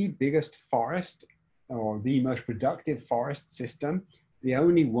is the biggest forest, or the most productive forest system, the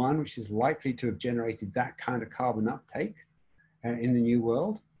only one which is likely to have generated that kind of carbon uptake in the New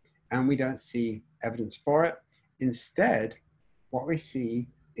World, and we don't see evidence for it. Instead, what we see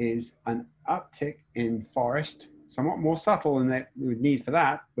is an uptick in forest, somewhat more subtle than that we would need for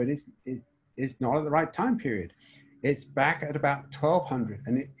that, but it's not at the right time period. It's back at about 1200.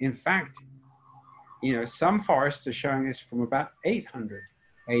 And in fact, some forests are showing this from about 800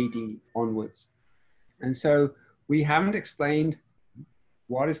 AD onwards. And so we haven't explained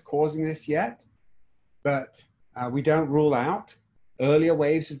what is causing this yet, but we don't rule out earlier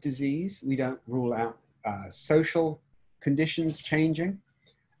waves of disease. We don't rule out social conditions changing,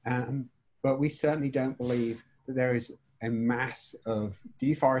 but we certainly don't believe that there is a mass of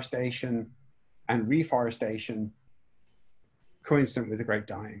deforestation and reforestation coincident with the Great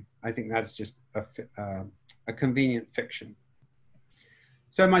Dying. I think that's just a convenient fiction.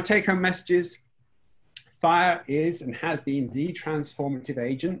 So my take-home message is, fire is and has been the transformative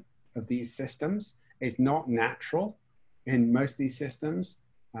agent of these systems. It's not natural in most of these systems.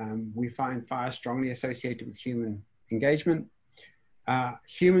 We find fire strongly associated with human engagement.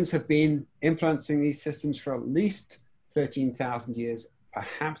 Humans have been influencing these systems for at least 13,000 years,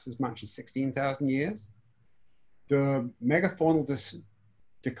 perhaps as much as 16,000 years. The megafaunal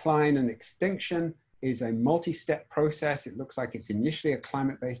decline and extinction is a multi-step process. It looks like it's initially a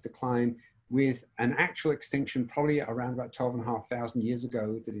climate-based decline with an actual extinction probably around about 12,500 years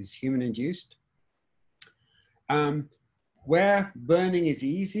ago that is human-induced. Where burning is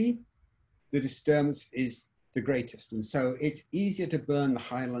easy, the disturbance is the greatest. And so it's easier to burn the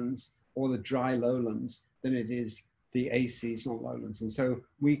highlands or the dry lowlands than it is the aseasonal lowlands. And so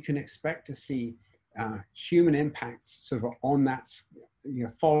we can expect to see human impacts sort of on that,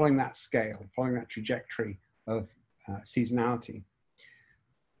 following that scale, following that trajectory of seasonality.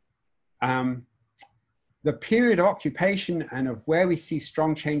 The period of occupation and of where we see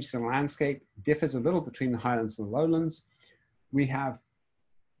strong changes in the landscape differs a little between the highlands and the lowlands. We have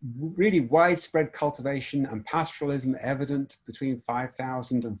really widespread cultivation and pastoralism evident between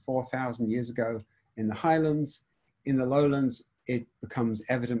 5,000 and 4,000 years ago in the highlands. In the lowlands, it becomes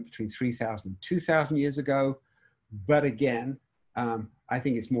evident between 3,000 and 2,000 years ago. But again, I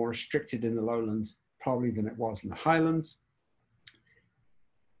think it's more restricted in the lowlands probably than it was in the highlands.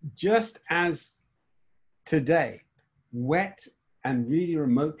 Just as today, wet and really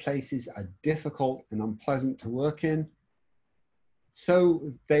remote places are difficult and unpleasant to work in,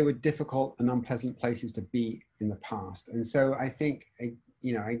 so they were difficult and unpleasant places to be in the past. And so I think,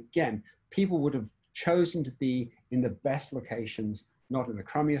 you know, again, people would have chosen to be in the best locations, not in the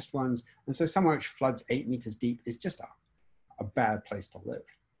crummiest ones. And so somewhere which floods 8 meters deep is just a bad place to live.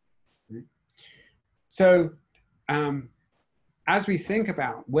 Right? So as we think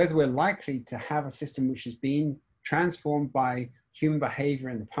about whether we're likely to have a system which has been transformed by human behavior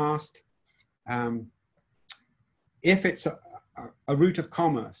in the past, if it's a route of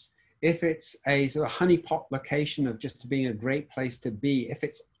commerce, if it's a sort of honeypot location of just being a great place to be, if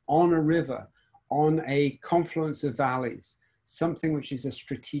it's on a river, on a confluence of valleys, something which is of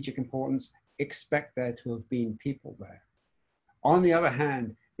strategic importance, expect there to have been people there. On the other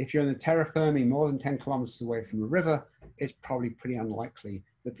hand, if you're in the terra firma more than 10 kilometers away from a river, it's probably pretty unlikely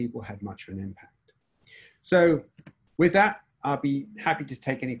that people had much of an impact. So with that, I'll be happy to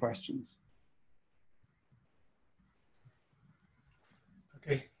take any questions.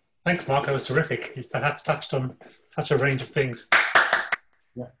 Okay, thanks, Mark. That was terrific. You touched on such a range of things.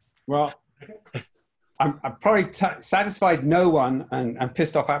 Yeah. Well, I'm probably satisfied no one and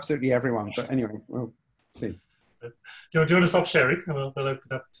pissed off absolutely everyone. But anyway, we'll see. Do you want to stop sharing? We'll open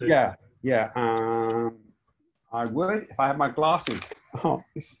up to... Yeah. I would if I had my glasses. Oh,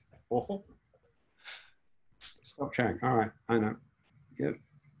 this is awful. Stop sharing. All right, I know. Good.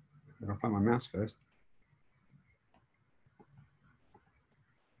 I'll find my mouse first.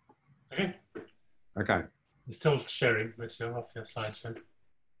 Okay. Okay. You're still sharing, but you're off your slideshow.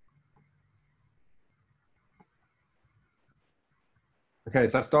 Okay,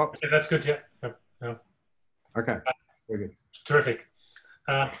 is that stopped? Okay, that's good, yeah. Okay, very good. Terrific.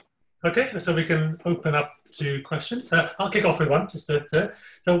 Okay, so we can open up to questions. I'll kick off with one.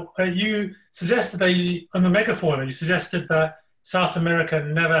 So you suggested on the megafauna, you suggested that South America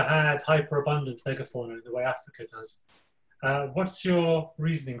never had hyperabundant megafauna the way Africa does. What's your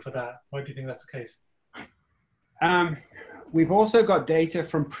reasoning for that? Why do you think that's the case? We've also got data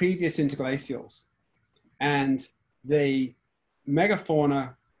from previous interglacials, and the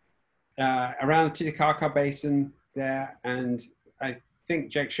megafauna around the Titicaca Basin there, and I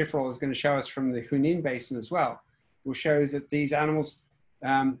think Jake Schifferl is going to show us from the Junin Basin as well, will show that these animals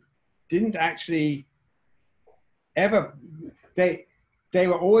didn't actually ever, they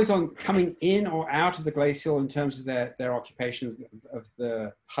were always coming in or out of the glacial in terms of their occupation of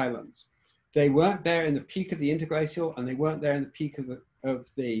the highlands. They weren't there in the peak of the interglacial, and they weren't there in the peak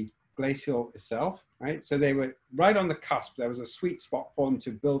of the glacial itself, right? So they were right on the cusp. There was a sweet spot for them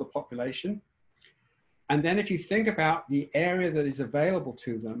to build a population. And then if you think about the area that is available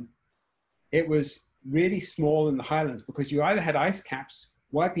to them, it was really small in the highlands because you either had ice caps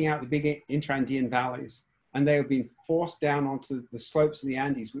wiping out the big inter-Andean valleys, and they were being forced down onto the slopes of the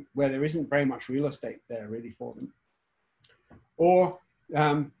Andes where there isn't very much real estate there really for them. Or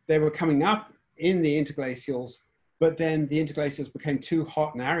they were coming up in the interglacials, but then the interglacials became too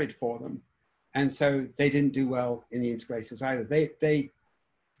hot and arid for them. And so they didn't do well in the interglacials either.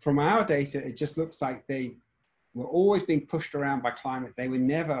 From our data, it just looks like they were always being pushed around by climate. They were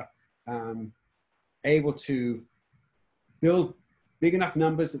never able to build big enough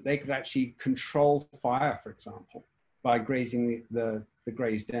numbers that they could actually control fire, for example, by grazing the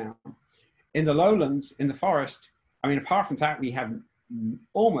graze down. In the lowlands, in the forest, I mean, apart from that, we have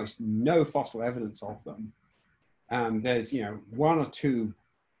almost no fossil evidence of them. There's, one or two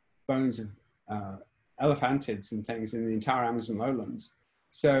bones of elephantids and things in the entire Amazon lowlands.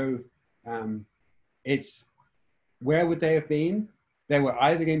 So it's, where would they have been? They were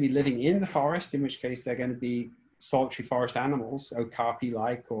either going to be living in the forest, in which case they're going to be solitary forest animals,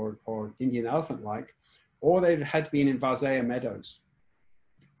 okapi-like or Indian elephant-like, or they'd had been in Varzea meadows.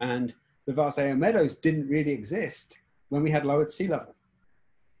 And the Varzea meadows didn't really exist when we had lowered sea level,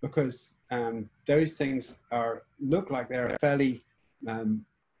 because those things look like they're a fairly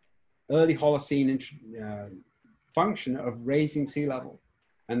early Holocene function of raising sea level.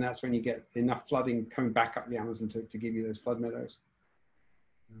 And that's when you get enough flooding coming back up the Amazon to give you those flood meadows.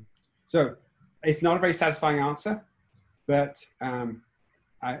 So it's not a very satisfying answer, but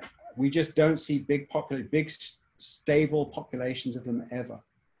we just don't see big stable populations of them ever.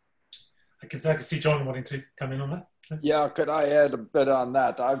 I can see John wanting to come in on that. Yeah, could I add a bit on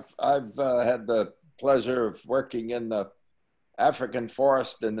that? I've had the pleasure of working in the African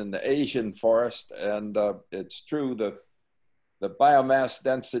forest and in the Asian forest, and it's true that the biomass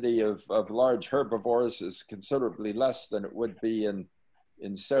density of large herbivores is considerably less than it would be in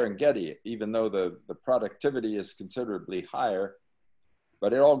Serengeti, even though the productivity is considerably higher.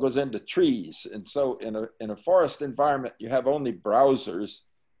 But it all goes into trees, and so in a forest environment, you have only browsers.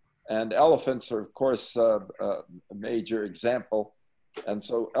 And elephants are, of course, a major example. And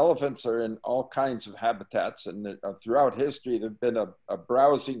so elephants are in all kinds of habitats, and throughout history, there've been a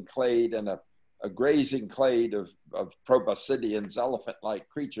browsing clade and a grazing clade of proboscideans, elephant-like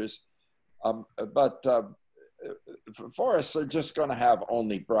creatures. But forests are just going to have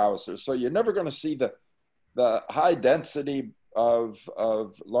only browsers. So you're never going to see the high density of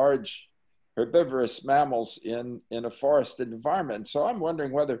large herbivorous mammals in a forested environment. So I'm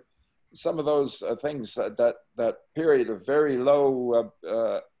wondering whether some of those things, that period of very low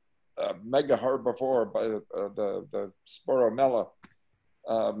mega herbivore by the Sporomella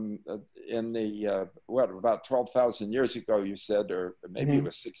in the about 12,000 years ago, you said, or maybe it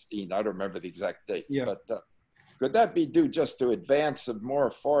was 16. I don't remember the exact dates. Yeah. But could that be due just to advance of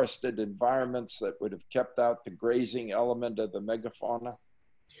more forested environments that would have kept out the grazing element of the megafauna?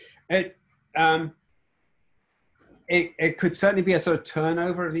 It could certainly be a sort of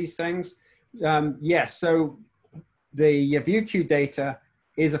turnover of these things. Yes, so the ViewQ data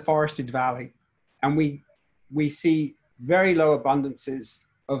is a forested valley, and we see very low abundances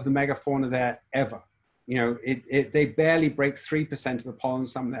of the megafauna there ever. You know, they barely break 3% of the pollen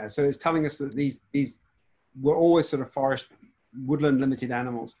sum there. So it's telling us that these were always sort of forest, woodland limited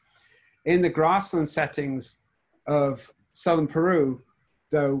animals. In the grassland settings of southern Peru,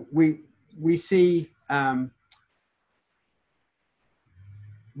 though, we see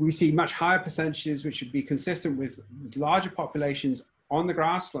much higher percentages, which would be consistent with larger populations on the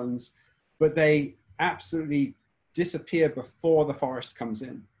grasslands, but they absolutely disappear before the forest comes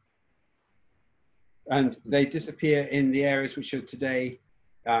in. And they disappear in the areas which are today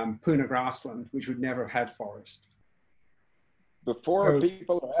Puna grassland, which would never have had forest. Before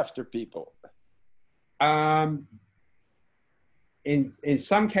people or after people? In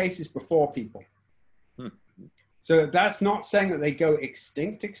some cases, before people. So that's not saying that they go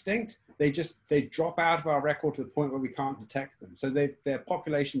extinct. They drop out of our record to the point where we can't detect them. So their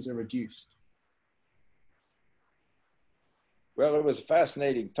populations are reduced. Well, it was a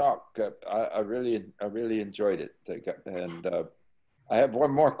fascinating talk. I really enjoyed it. And I have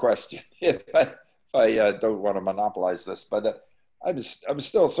one more question, if I don't want to monopolize this, but I'm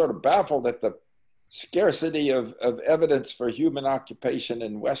still sort of baffled at the scarcity of evidence for human occupation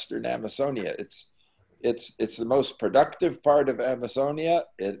in Western Amazonia. It's the most productive part of Amazonia.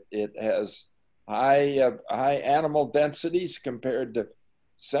 It has high animal densities compared to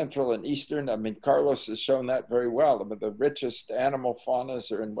Central and Eastern. I mean, Carlos has shown that very well. I mean, the richest animal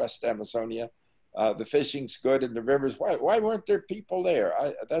faunas are in West Amazonia. The fishing's good in the rivers. Why weren't there people there?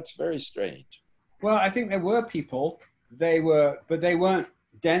 That's very strange. Well, I think there were people. But they weren't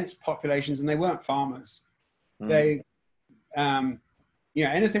dense populations, and they weren't farmers. They, you know,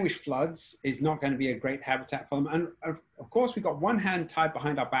 anything which floods is not going to be a great habitat for them. And of course, we've got one hand tied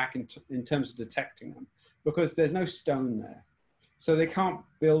behind our back in terms of detecting them, because there's no stone there. So they can't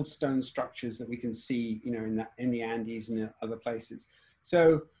build stone structures that we can see, you know, in the Andes and in other places.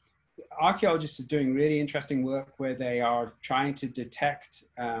 So archaeologists are doing really interesting work where they are trying to detect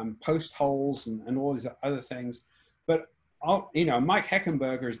post holes and all these other things. But, you know, Mike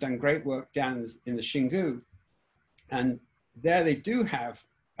Heckenberger has done great work down in the Xingu, and there they do have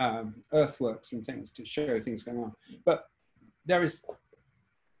earthworks and things to show things going on. But there is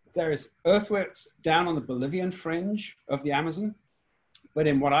earthworks down on the Bolivian fringe of the Amazon, but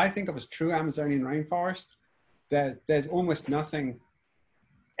in what I think of as true Amazonian rainforest, there's almost nothing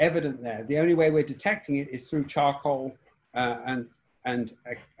evident there. The only way we're detecting it is through charcoal and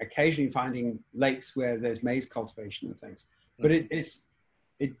occasionally finding lakes where there's maize cultivation and things. But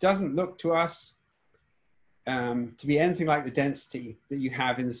it doesn't look to us to be anything like the density that you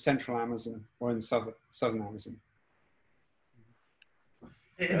have in the central Amazon or in the southern Amazon.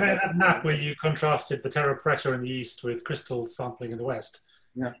 In that map where you contrasted the terra preta in the east with crystal sampling in the west,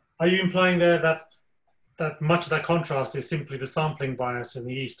 are you implying there that much of that contrast is simply the sampling bias in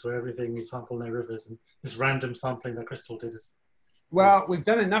the east, where everything is sampled near rivers, and this random sampling that Crystal did is... Well, we've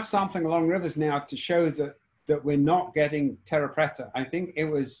done enough sampling along rivers now to show that we're not getting terra preta. I think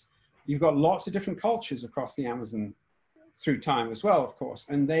you've got lots of different cultures across the Amazon through time as well, of course,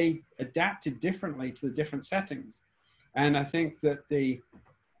 and they adapted differently to the different settings. And I think that the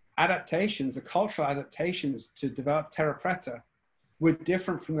cultural adaptations to develop terra preta were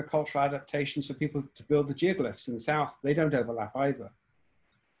different from the cultural adaptations for people to build the geoglyphs in the south. They don't overlap either.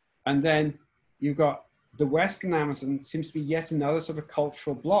 And then you've got the Western Amazon seems to be yet another sort of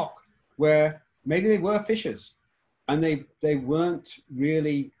cultural block where maybe they were fishers and they weren't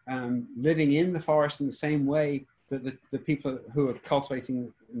really living in the forest in the same way that the people who are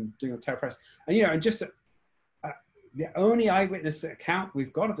cultivating and doing the terra preta. And, you know, and just the only eyewitness account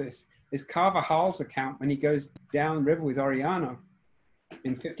we've got of this is Carvajal's account when he goes down the river with Oriano.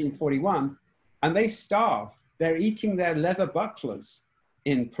 in 1541, and they starve. They're eating their leather bucklers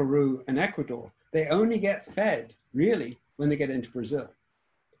in Peru and Ecuador. They only get fed, really, when they get into Brazil.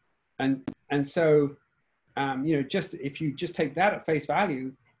 And so, you know, just if you just take that at face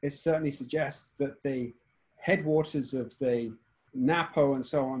value, it certainly suggests that the headwaters of the Napo and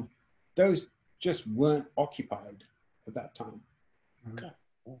so on, those just weren't occupied at that time. Okay.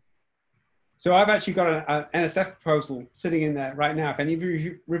 So I've actually got an NSF proposal sitting in there right now. If any of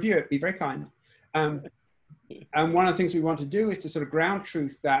you review it, be very kind. And one of the things we want to do is to sort of ground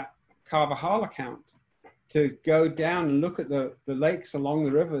truth that Carvajal account, to go down and look at the lakes along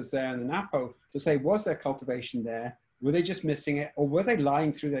the rivers there in the Napo to say, was there cultivation there? Were they just missing it? Or were they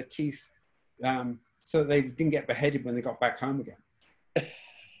lying through their teeth so that they didn't get beheaded when they got back home again?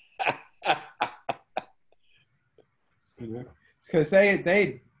 You know, because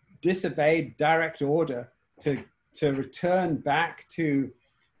they disobeyed direct order to return back to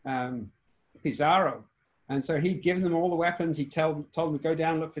Pizarro. And so he'd given them all the weapons. He told them to go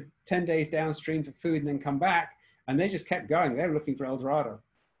down, look for 10 days downstream for food and then come back. And they just kept going. They were looking for El Dorado.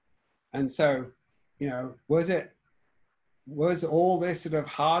 And so, you know, was all this sort of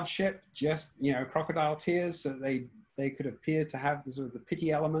hardship just, you know, crocodile tears so they could appear to have the sort of the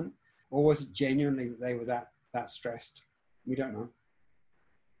pity element? Or was it genuinely that they were that stressed? We don't know.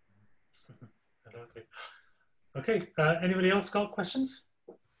 Okay, anybody else got questions?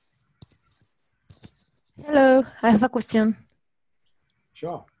 Hello, I have a question.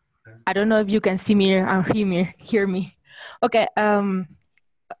 Sure. I don't know if you can see me or hear me. Okay, I'm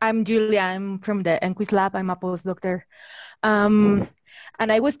Julia. I'm from the NQuIS lab. I'm a postdoctor. And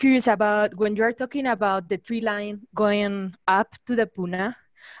I was curious about when you're talking about the tree line going up to the Puna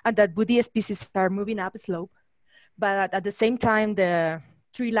and that woody species are moving up slope, but at the same time, the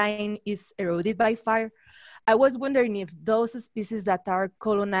tree line is eroded by fire. I was wondering if those species that are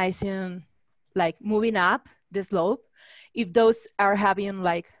colonizing, like moving up the slope, if those are having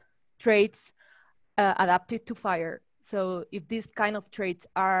like traits adapted to fire. So if these kind of traits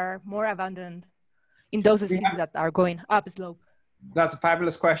are more abundant in those species that are going up slope. That's a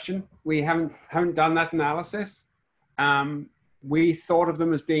fabulous question. We haven't done that analysis. We thought of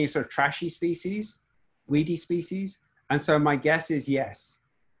them as being sort of trashy species, weedy species. And so my guess is yes,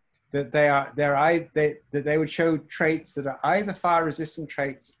 that they would show traits that are either fire resistant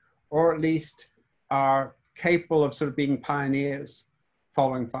traits or at least are capable of sort of being pioneers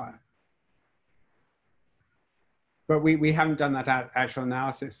following fire. But we haven't done that actual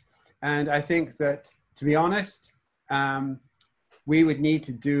analysis. And I think that, to be honest, we would need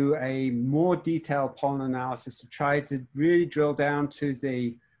to do a more detailed pollen analysis to try to really drill down to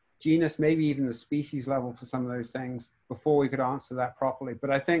the genus, maybe even the species level for some of those things before we could answer that properly.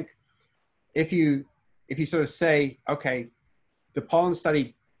 But I think if you sort of say, okay, the pollen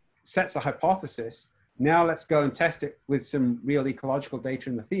study sets a hypothesis, now let's go and test it with some real ecological data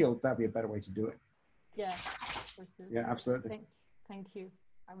in the field, that'd be a better way to do it. Yeah, yeah, absolutely. Thank you.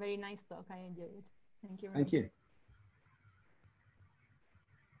 A very nice talk. I enjoyed it. Thank you. Thank you.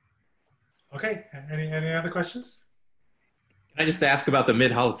 Okay, any other questions? Can I just ask about the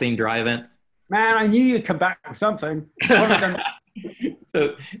mid-Holocene dry event? Man, I knew you'd come back with something.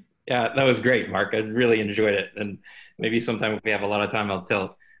 So, yeah, that was great, Mark. I really enjoyed it. And maybe sometime if we have a lot of time, I'll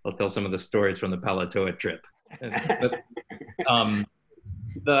tell some of the stories from the Palatoa trip.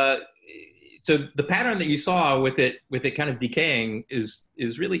 But, so the pattern that you saw with it kind of decaying is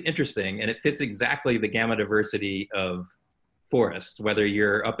really interesting, and it fits exactly the gamma diversity of forests. Whether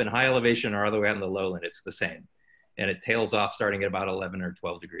you're up in high elevation or all the way out in the lowland, it's the same. And it tails off starting at about 11 or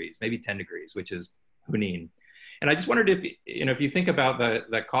 12 degrees, maybe 10 degrees, which is Junin. And I just wondered if you think about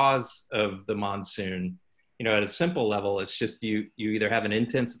the cause of the monsoon, at a simple level, it's just you either have an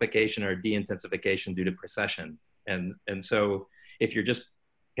intensification or a de-intensification due to precession. And so if you're just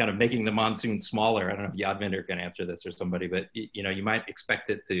kind of making the monsoon smaller, I don't know if Yadvinder can answer this or somebody, but you might expect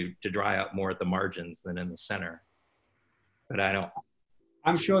it to dry out more at the margins than in the center. But I don't.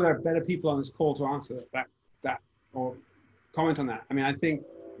 I'm sure there are better people on this call to answer that or comment on that. I mean, I think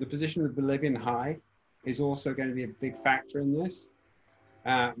the position of the Bolivian high is also going to be a big factor in this,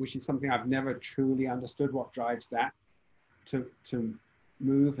 which is something I've never truly understood what drives that to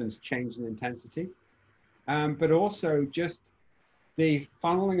move and change in intensity. But also just the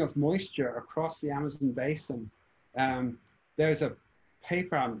funneling of moisture across the Amazon basin. There's a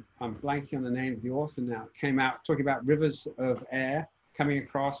paper, I'm blanking on the name of the author now, came out talking about rivers of air coming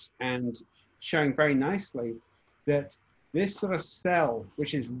across and showing very nicely that this sort of cell,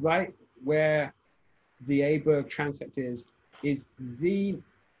 which is right where the Aberg transect is the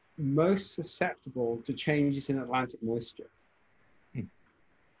most susceptible to changes in Atlantic moisture.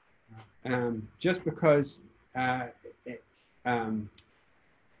 just because it,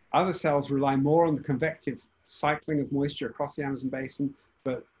 other cells rely more on the convective cycling of moisture across the Amazon basin.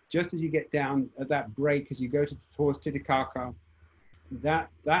 But just as you get down at that break, as you go towards Titicaca, that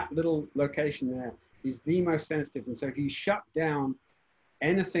little location there is the most sensitive. And so if you shut down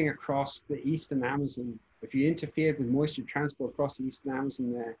anything across the Eastern Amazon, if you interfered with moisture transport across the Eastern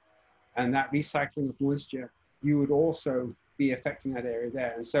Amazon there, and that recycling of moisture, you would also be affecting that area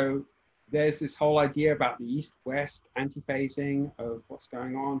there. And so there's this whole idea about the east-west antiphasing of what's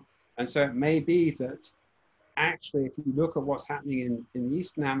going on. And so it may be that actually, if you look at what's happening in the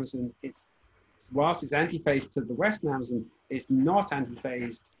Eastern Amazon, whilst it's antiphased to the Western Amazon, it's not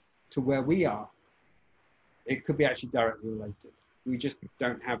antiphased to where we are. It could be actually directly related. We just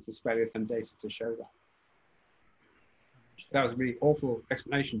don't have the speleothem data to show that. That was a really awful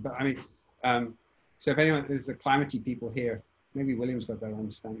explanation, but I mean, so if anyone, there's the climate people here, maybe William's got a better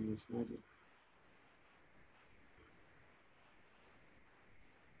understanding of this than I do.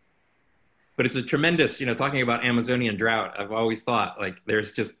 But it's a tremendous, talking about Amazonian drought, I've always thought like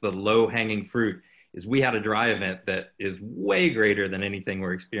there's just the low hanging fruit is we had a dry event that is way greater than anything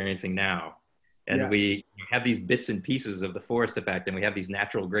we're experiencing now. And we have these bits and pieces of the forest effect, and we have these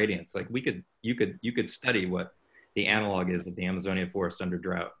natural gradients. Like you could study what the analog is of the Amazonian forest under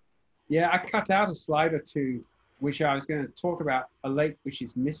drought. Yeah, I cut out a slide or two, which I was going to talk about a lake, which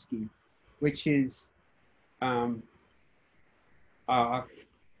is Miski, which is,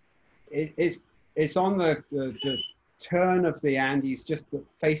 it's on the turn of the Andes, just that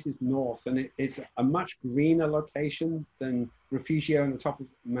faces north, and it's a much greener location than Refugio on the top of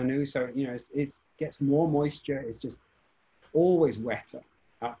Manu. So, it gets more moisture. It's just always wetter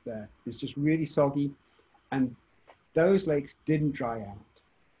up there. It's just really soggy. And those lakes didn't dry out.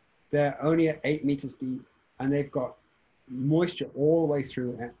 They're only at 8 meters deep, and they've got moisture all the way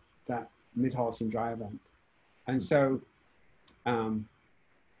through at that mid-Holocene dry event. And so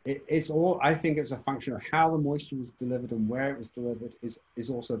it's all, I think it's a function of how the moisture was delivered and where it was delivered is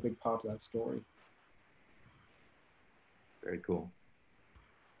also a big part of that story. Very cool.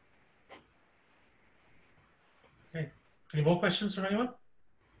 Okay, any more questions from anyone?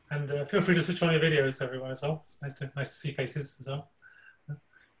 And feel free to switch on your videos, everyone, as well. It's nice to see faces as well.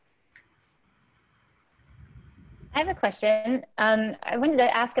 I have a question. I wanted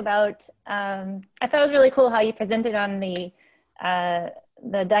to ask about, I thought it was really cool how you presented on the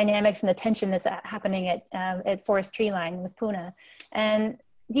dynamics and the tension that's happening at Forest Tree Line with Puna. And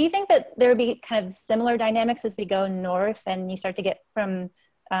do you think that there would be kind of similar dynamics as we go north and you start to get from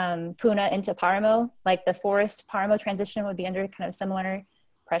Puna into Paramo, like the forest Paramo transition would be under kind of similar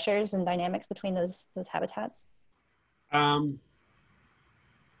pressures and dynamics between those habitats?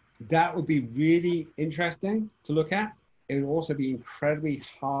 That would be really interesting to look at. It would also be incredibly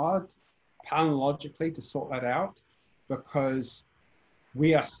hard palynologically to sort that out, because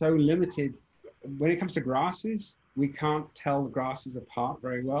we are so limited. When it comes to grasses, we can't tell the grasses apart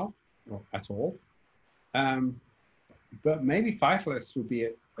very well, or at all. But maybe phytoliths would be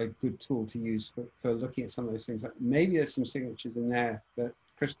a good tool to use for looking at some of those things. Maybe there's some signatures in there that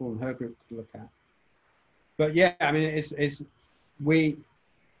Crystal and her group could look at. But yeah, I mean,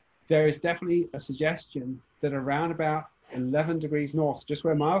 there is definitely a suggestion that around about 11 degrees north, just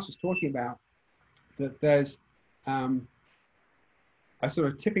where Miles was talking about, that there's a sort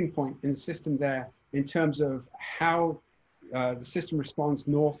of tipping point in the system there in terms of how the system responds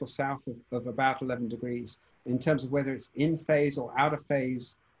north or south of about 11 degrees, in terms of whether it's in phase or out of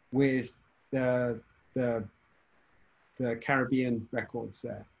phase with the Caribbean records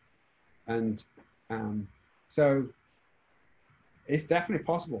there. And so it's definitely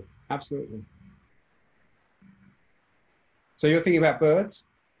possible, absolutely. So you're thinking about birds?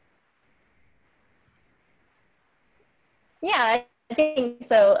 Yeah, I think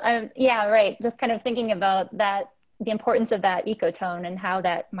so. Yeah, right. Just kind of thinking about that, the importance of that ecotone and how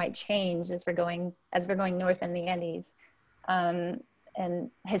that might change as we're going north in the Andes.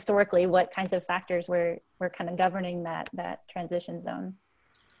 And historically, what kinds of factors were kind of governing that transition zone.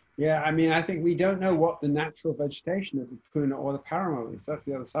 Yeah, I mean, I think we don't know what the natural vegetation of the Puna or the Paramo is. That's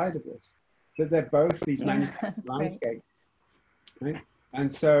the other side of this. But they're both these landscapes, right?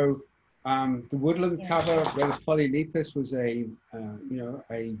 And so the woodland cover, where the Polylepis was a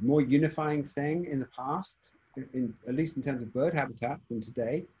more unifying thing in the past, at least in terms of bird habitat, than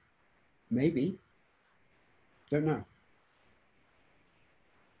today. Maybe. Don't know.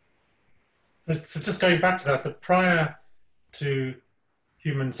 So just going back to that, so prior to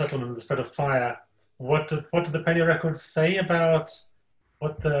human settlement and the spread of fire, what did the paleo records say about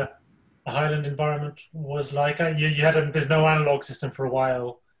what the highland environment was like? There's no analog system for a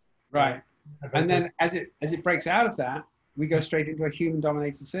while Right. And then as it breaks out of that, we go straight into a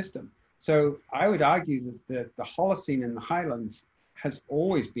human-dominated system. So I would argue that the Holocene in the highlands has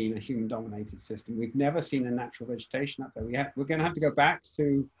always been a human-dominated system. We've never seen a natural vegetation up there. We're going to have to go back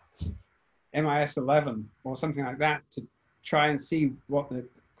to MIS 11 or something like that to try and see what the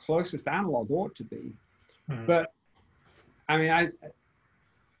closest analog ought to be. But I mean,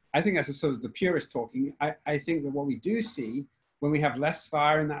 I think that's a sort of the purist talking. I think that what we do see when we have less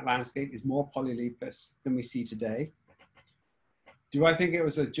fire in that landscape is more polylepis than we see today. Do I think it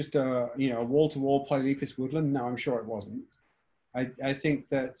was just a wall-to-wall polylepis woodland? No, I'm sure it wasn't. I think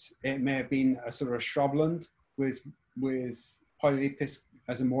that it may have been a sort of a shrubland with polylepis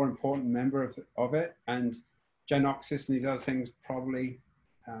as a more important member of it, and Gynoxis and these other things probably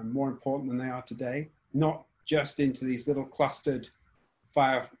more important than they are today. Not just into these little clustered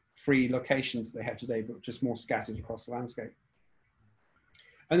fire-free locations they have today, but just more scattered across the landscape.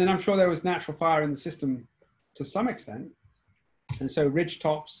 And then I'm sure there was natural fire in the system to some extent. And so ridge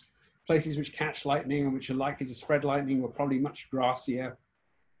tops, places which catch lightning and which are likely to spread lightning were probably much grassier.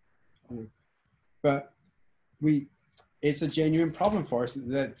 But it's a genuine problem for us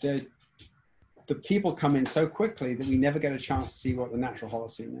that the people come in so quickly that we never get a chance to see what the natural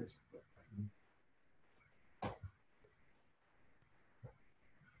Holocene is.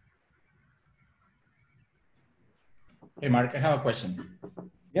 Hey, Mark, I have a question.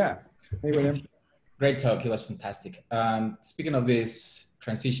 Yeah. Hey, William. Great talk. It was fantastic. Speaking of this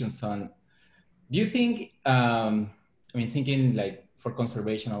transition zone, do you think, thinking like for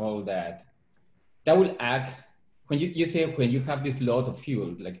conservation of all that, that will act, when you say when you have this lot of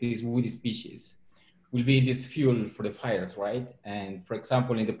fuel, like these woody species, will be this fuel for the fires, right? And for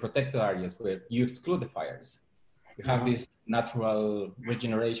example, in the protected areas where you exclude the fires, you have this natural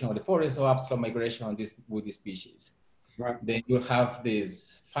regeneration of the forest or upslope migration on these woody species. Right. Then you have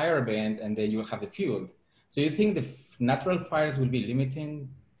this fire event, and then you have the fuel. So you think the natural fires will be limiting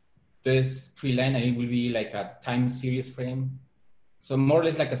this tree line, and it will be like a time series frame? So more or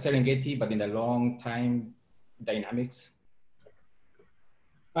less like a Serengeti, but in the long time dynamics?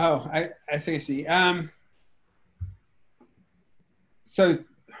 Oh, I think I see. So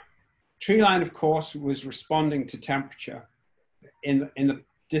tree line, of course, was responding to temperature in the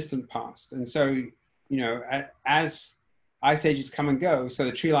distant past. And so, as ice ages come and go, so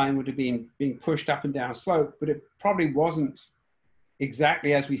the tree line would have been being pushed up and down slope, but it probably wasn't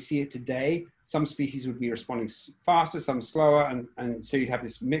exactly as we see it today. Some species would be responding faster, some slower, and so you'd have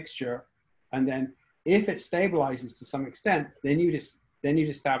this mixture. And then if it stabilizes to some extent, then you'd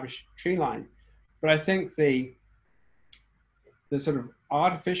establish tree line. But I think the sort of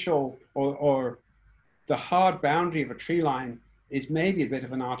artificial or the hard boundary of a tree line is maybe a bit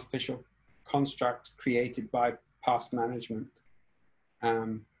of an artificial construct created by past management.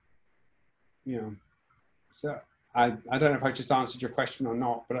 So I don't know if I just answered your question or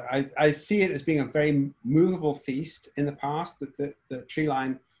not, but I see it as being a very movable feast in the past, that the tree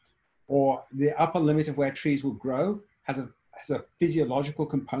line or the upper limit of where trees will grow has a physiological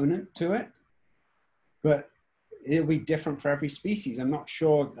component to it, but it'll be different for every species. I'm not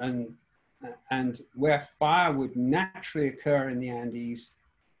sure, and where fire would naturally occur in the Andes,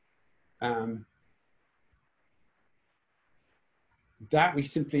 that we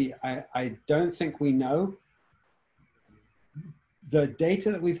simply, I don't think we know. The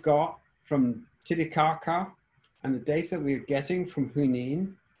data that we've got from Titicaca and the data that we're getting from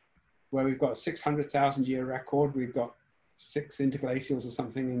Junin, where we've got a 600,000 year record, we've got 6 interglacials or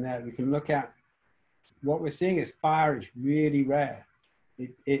something in there, we can look at. What we're seeing is fire is really rare.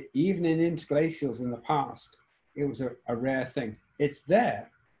 Even in interglacials in the past, it was a rare thing. It's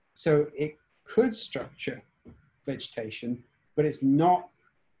there, so it could structure vegetation, but it's nothing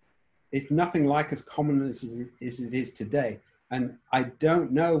like as common as it is today. And I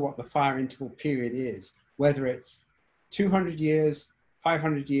don't know what the fire interval period is, whether it's 200 years,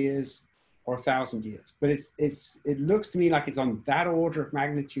 500 years, or 1,000 years. But it looks to me like it's on that order of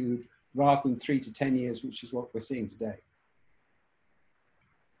magnitude rather than 3 to 10 years, which is what we're seeing today.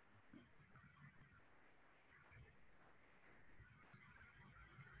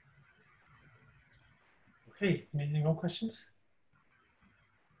 Okay, any more questions?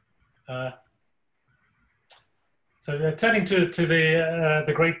 So turning to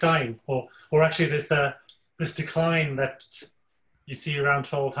the Great Dying, or actually this decline that you see around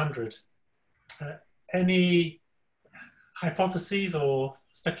 1200. Any hypotheses or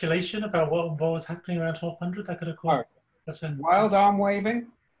speculation about what was happening around 1200 that could have caused such a... Wild arm waving.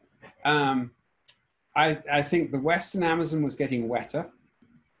 I think the Western Amazon was getting wetter,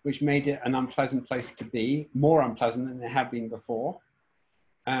 which made it an unpleasant place to be, more unpleasant than it had been before.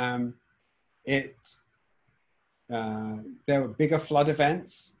 There were bigger flood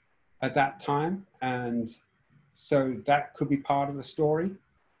events at that time, and so that could be part of the story.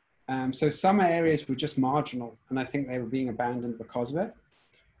 So some areas were just marginal, and I think they were being abandoned because of it.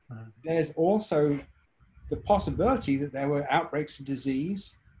 There's also the possibility that there were outbreaks of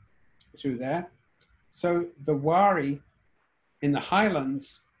disease through there. So the Wari in the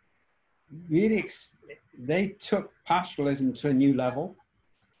highlands really, they took pastoralism to a new level,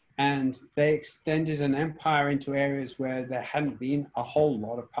 and they extended an empire into areas where there hadn't been a whole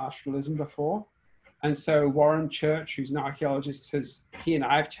lot of pastoralism before. And so Warren Church, who's an archaeologist, he and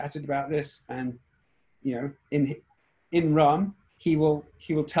I have chatted about this, and in Rum, he will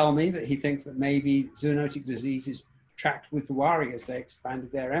tell me that he thinks that maybe zoonotic diseases tracked with the Wari as they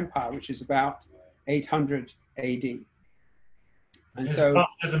expanded their empire, which is about 800 AD. And is so,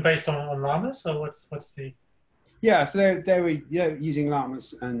 pastoralism based on llamas, or what's the? Yeah, so they were using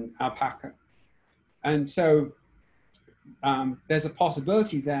llamas and alpaca, and so there's a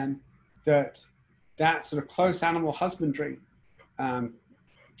possibility then that sort of close animal husbandry,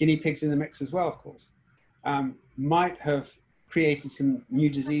 guinea pigs in the mix as well, of course, might have created some new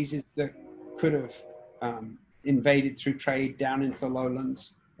diseases that could have invaded through trade down into the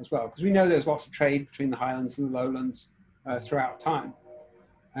lowlands as well. Because we know there's lots of trade between the highlands and the lowlands throughout time.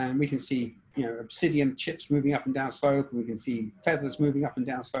 And we can see, obsidian chips moving up and down slope, and we can see feathers moving up and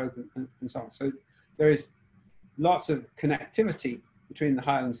down slope, and so on. So there is lots of connectivity between the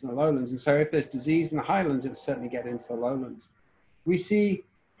highlands and the lowlands. And so if there's disease in the highlands, it'll certainly get into the lowlands. We see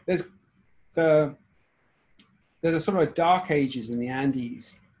there's a sort of a dark ages in the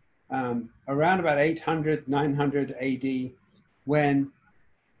Andes, around about 800, 900 AD, when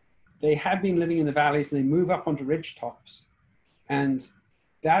they had been living in the valleys and they move up onto ridge tops. And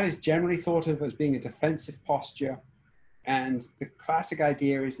that is generally thought of as being a defensive posture. And the classic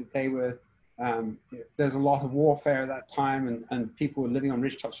idea is that they were, there's a lot of warfare at that time, and people were living on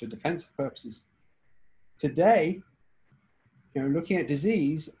ridge tops for defensive purposes. Today, looking at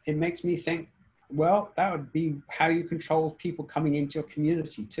disease, it makes me think, well, that would be how you control people coming into your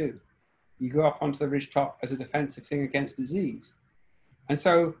community too. You go up onto the ridgetop as a defensive thing against disease. And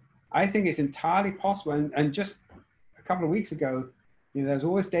so I think it's entirely possible. And just a couple of weeks ago, there's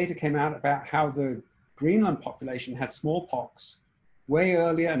always data came out about how the Greenland population had smallpox way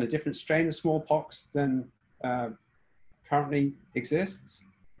earlier, and a different strain of smallpox than currently exists.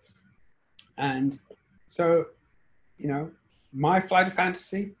 And so, my flight of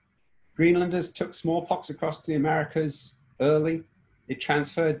fantasy, Greenlanders took smallpox across the Americas early. It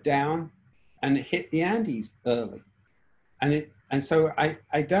transferred down, and it hit the Andes early. And so I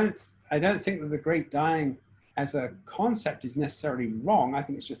don't think that the Great Dying as a concept is necessarily wrong. I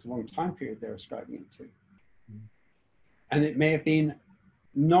think it's just the wrong time period they're ascribing it to. And it may have been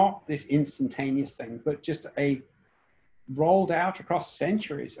not this instantaneous thing, but just a rolled out across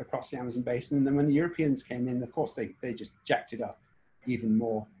centuries across the Amazon basin. And then when the Europeans came in, of course, they just jacked it up even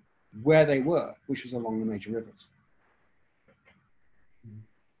more where they were, which was along the major rivers.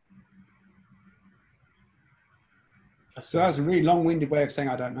 So that was a really long-winded way of saying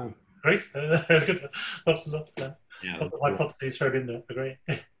I don't know. Great, that's good. Lots of hypotheses thrown in there. Great.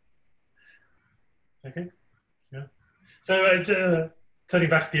 Okay. Yeah. So turning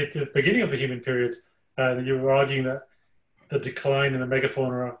back to the beginning of the human period, you were arguing that the decline in the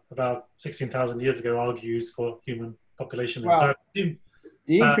megafauna about 16,000 years ago argues for human population. Well, so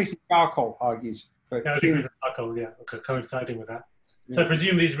the increase in charcoal argues for the increase in charcoal, coinciding with that. Yeah. So I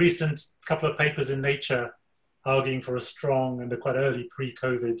presume these recent couple of papers in Nature arguing for a strong and a quite early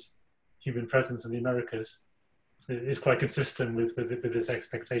pre-COVID human presence in the Americas is quite consistent with this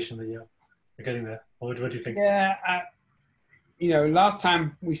expectation that you're getting there. Or what do you think? Yeah, last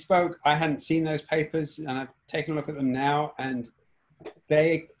time we spoke, I hadn't seen those papers, and I've taken a look at them now, and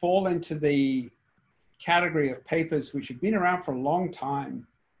they fall into the category of papers which have been around for a long time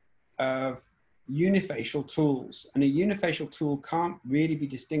of unifacial tools. And a unifacial tool can't really be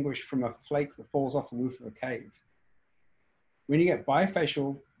distinguished from a flake that falls off the roof of a cave. When you get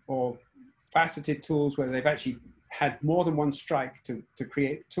bifacial or faceted tools where they've actually had more than one strike to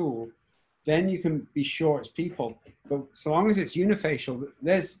create the tool, then you can be sure it's people. But so long as it's unifacial,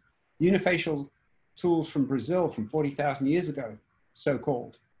 there's unifacial tools from Brazil from 40,000 years ago,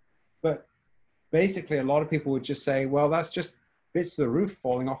 so-called. But basically, a lot of people would just say, well, that's just bits of the roof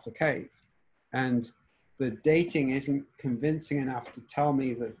falling off the cave. And the dating isn't convincing enough to tell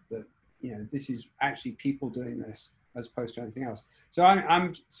me that this is actually people doing this as opposed to anything else. So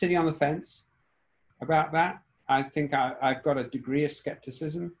I'm sitting on the fence about that. I think I've got a degree of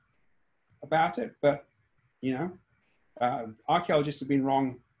skepticism about it, but archaeologists have been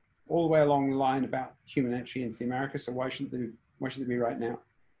wrong all the way along the line about human entry into the Americas. So why shouldn't they be right now?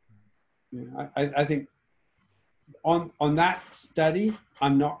 You know, I think on that study,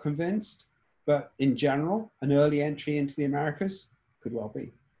 I'm not convinced, but in general, an early entry into the Americas could well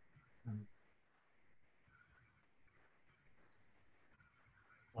be.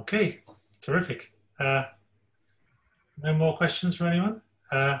 Okay, terrific. No more questions from anyone?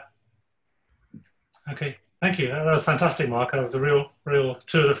 Okay, thank you. That was fantastic, Mark. That was a real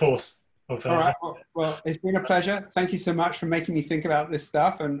tour de force. All right. Well, it's been a pleasure. Thank you so much for making me think about this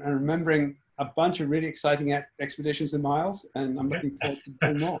stuff and remembering a bunch of really exciting expeditions and miles. And I'm looking forward to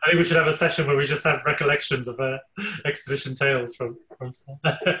doing more. I think we should have a session where we just have recollections of expedition tales from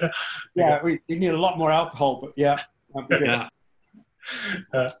Yeah, we need a lot more alcohol, but yeah. Yeah.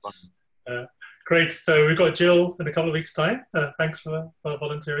 Great. So we've got Jill in a couple of weeks' time. Thanks for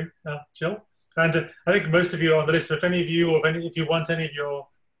volunteering, Jill. And I think most of you are on the list. But if any of you, or if you want any of your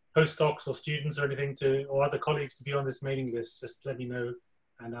postdocs or students or anything or other colleagues to be on this mailing list, just let me know,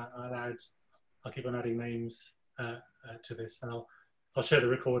 and I'll keep on adding names to this, and I'll share the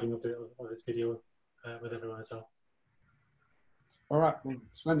recording of this video with everyone as well. All right,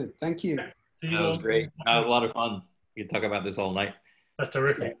 splendid. Thank you. See you That was all. great. That was a lot of fun. We could talk about this all night. That's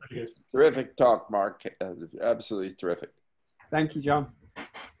terrific. Very good. Terrific talk, Mark. Absolutely terrific. Thank you, John.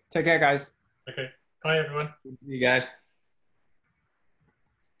 Take care, guys. Okay. Bye, everyone. See you guys.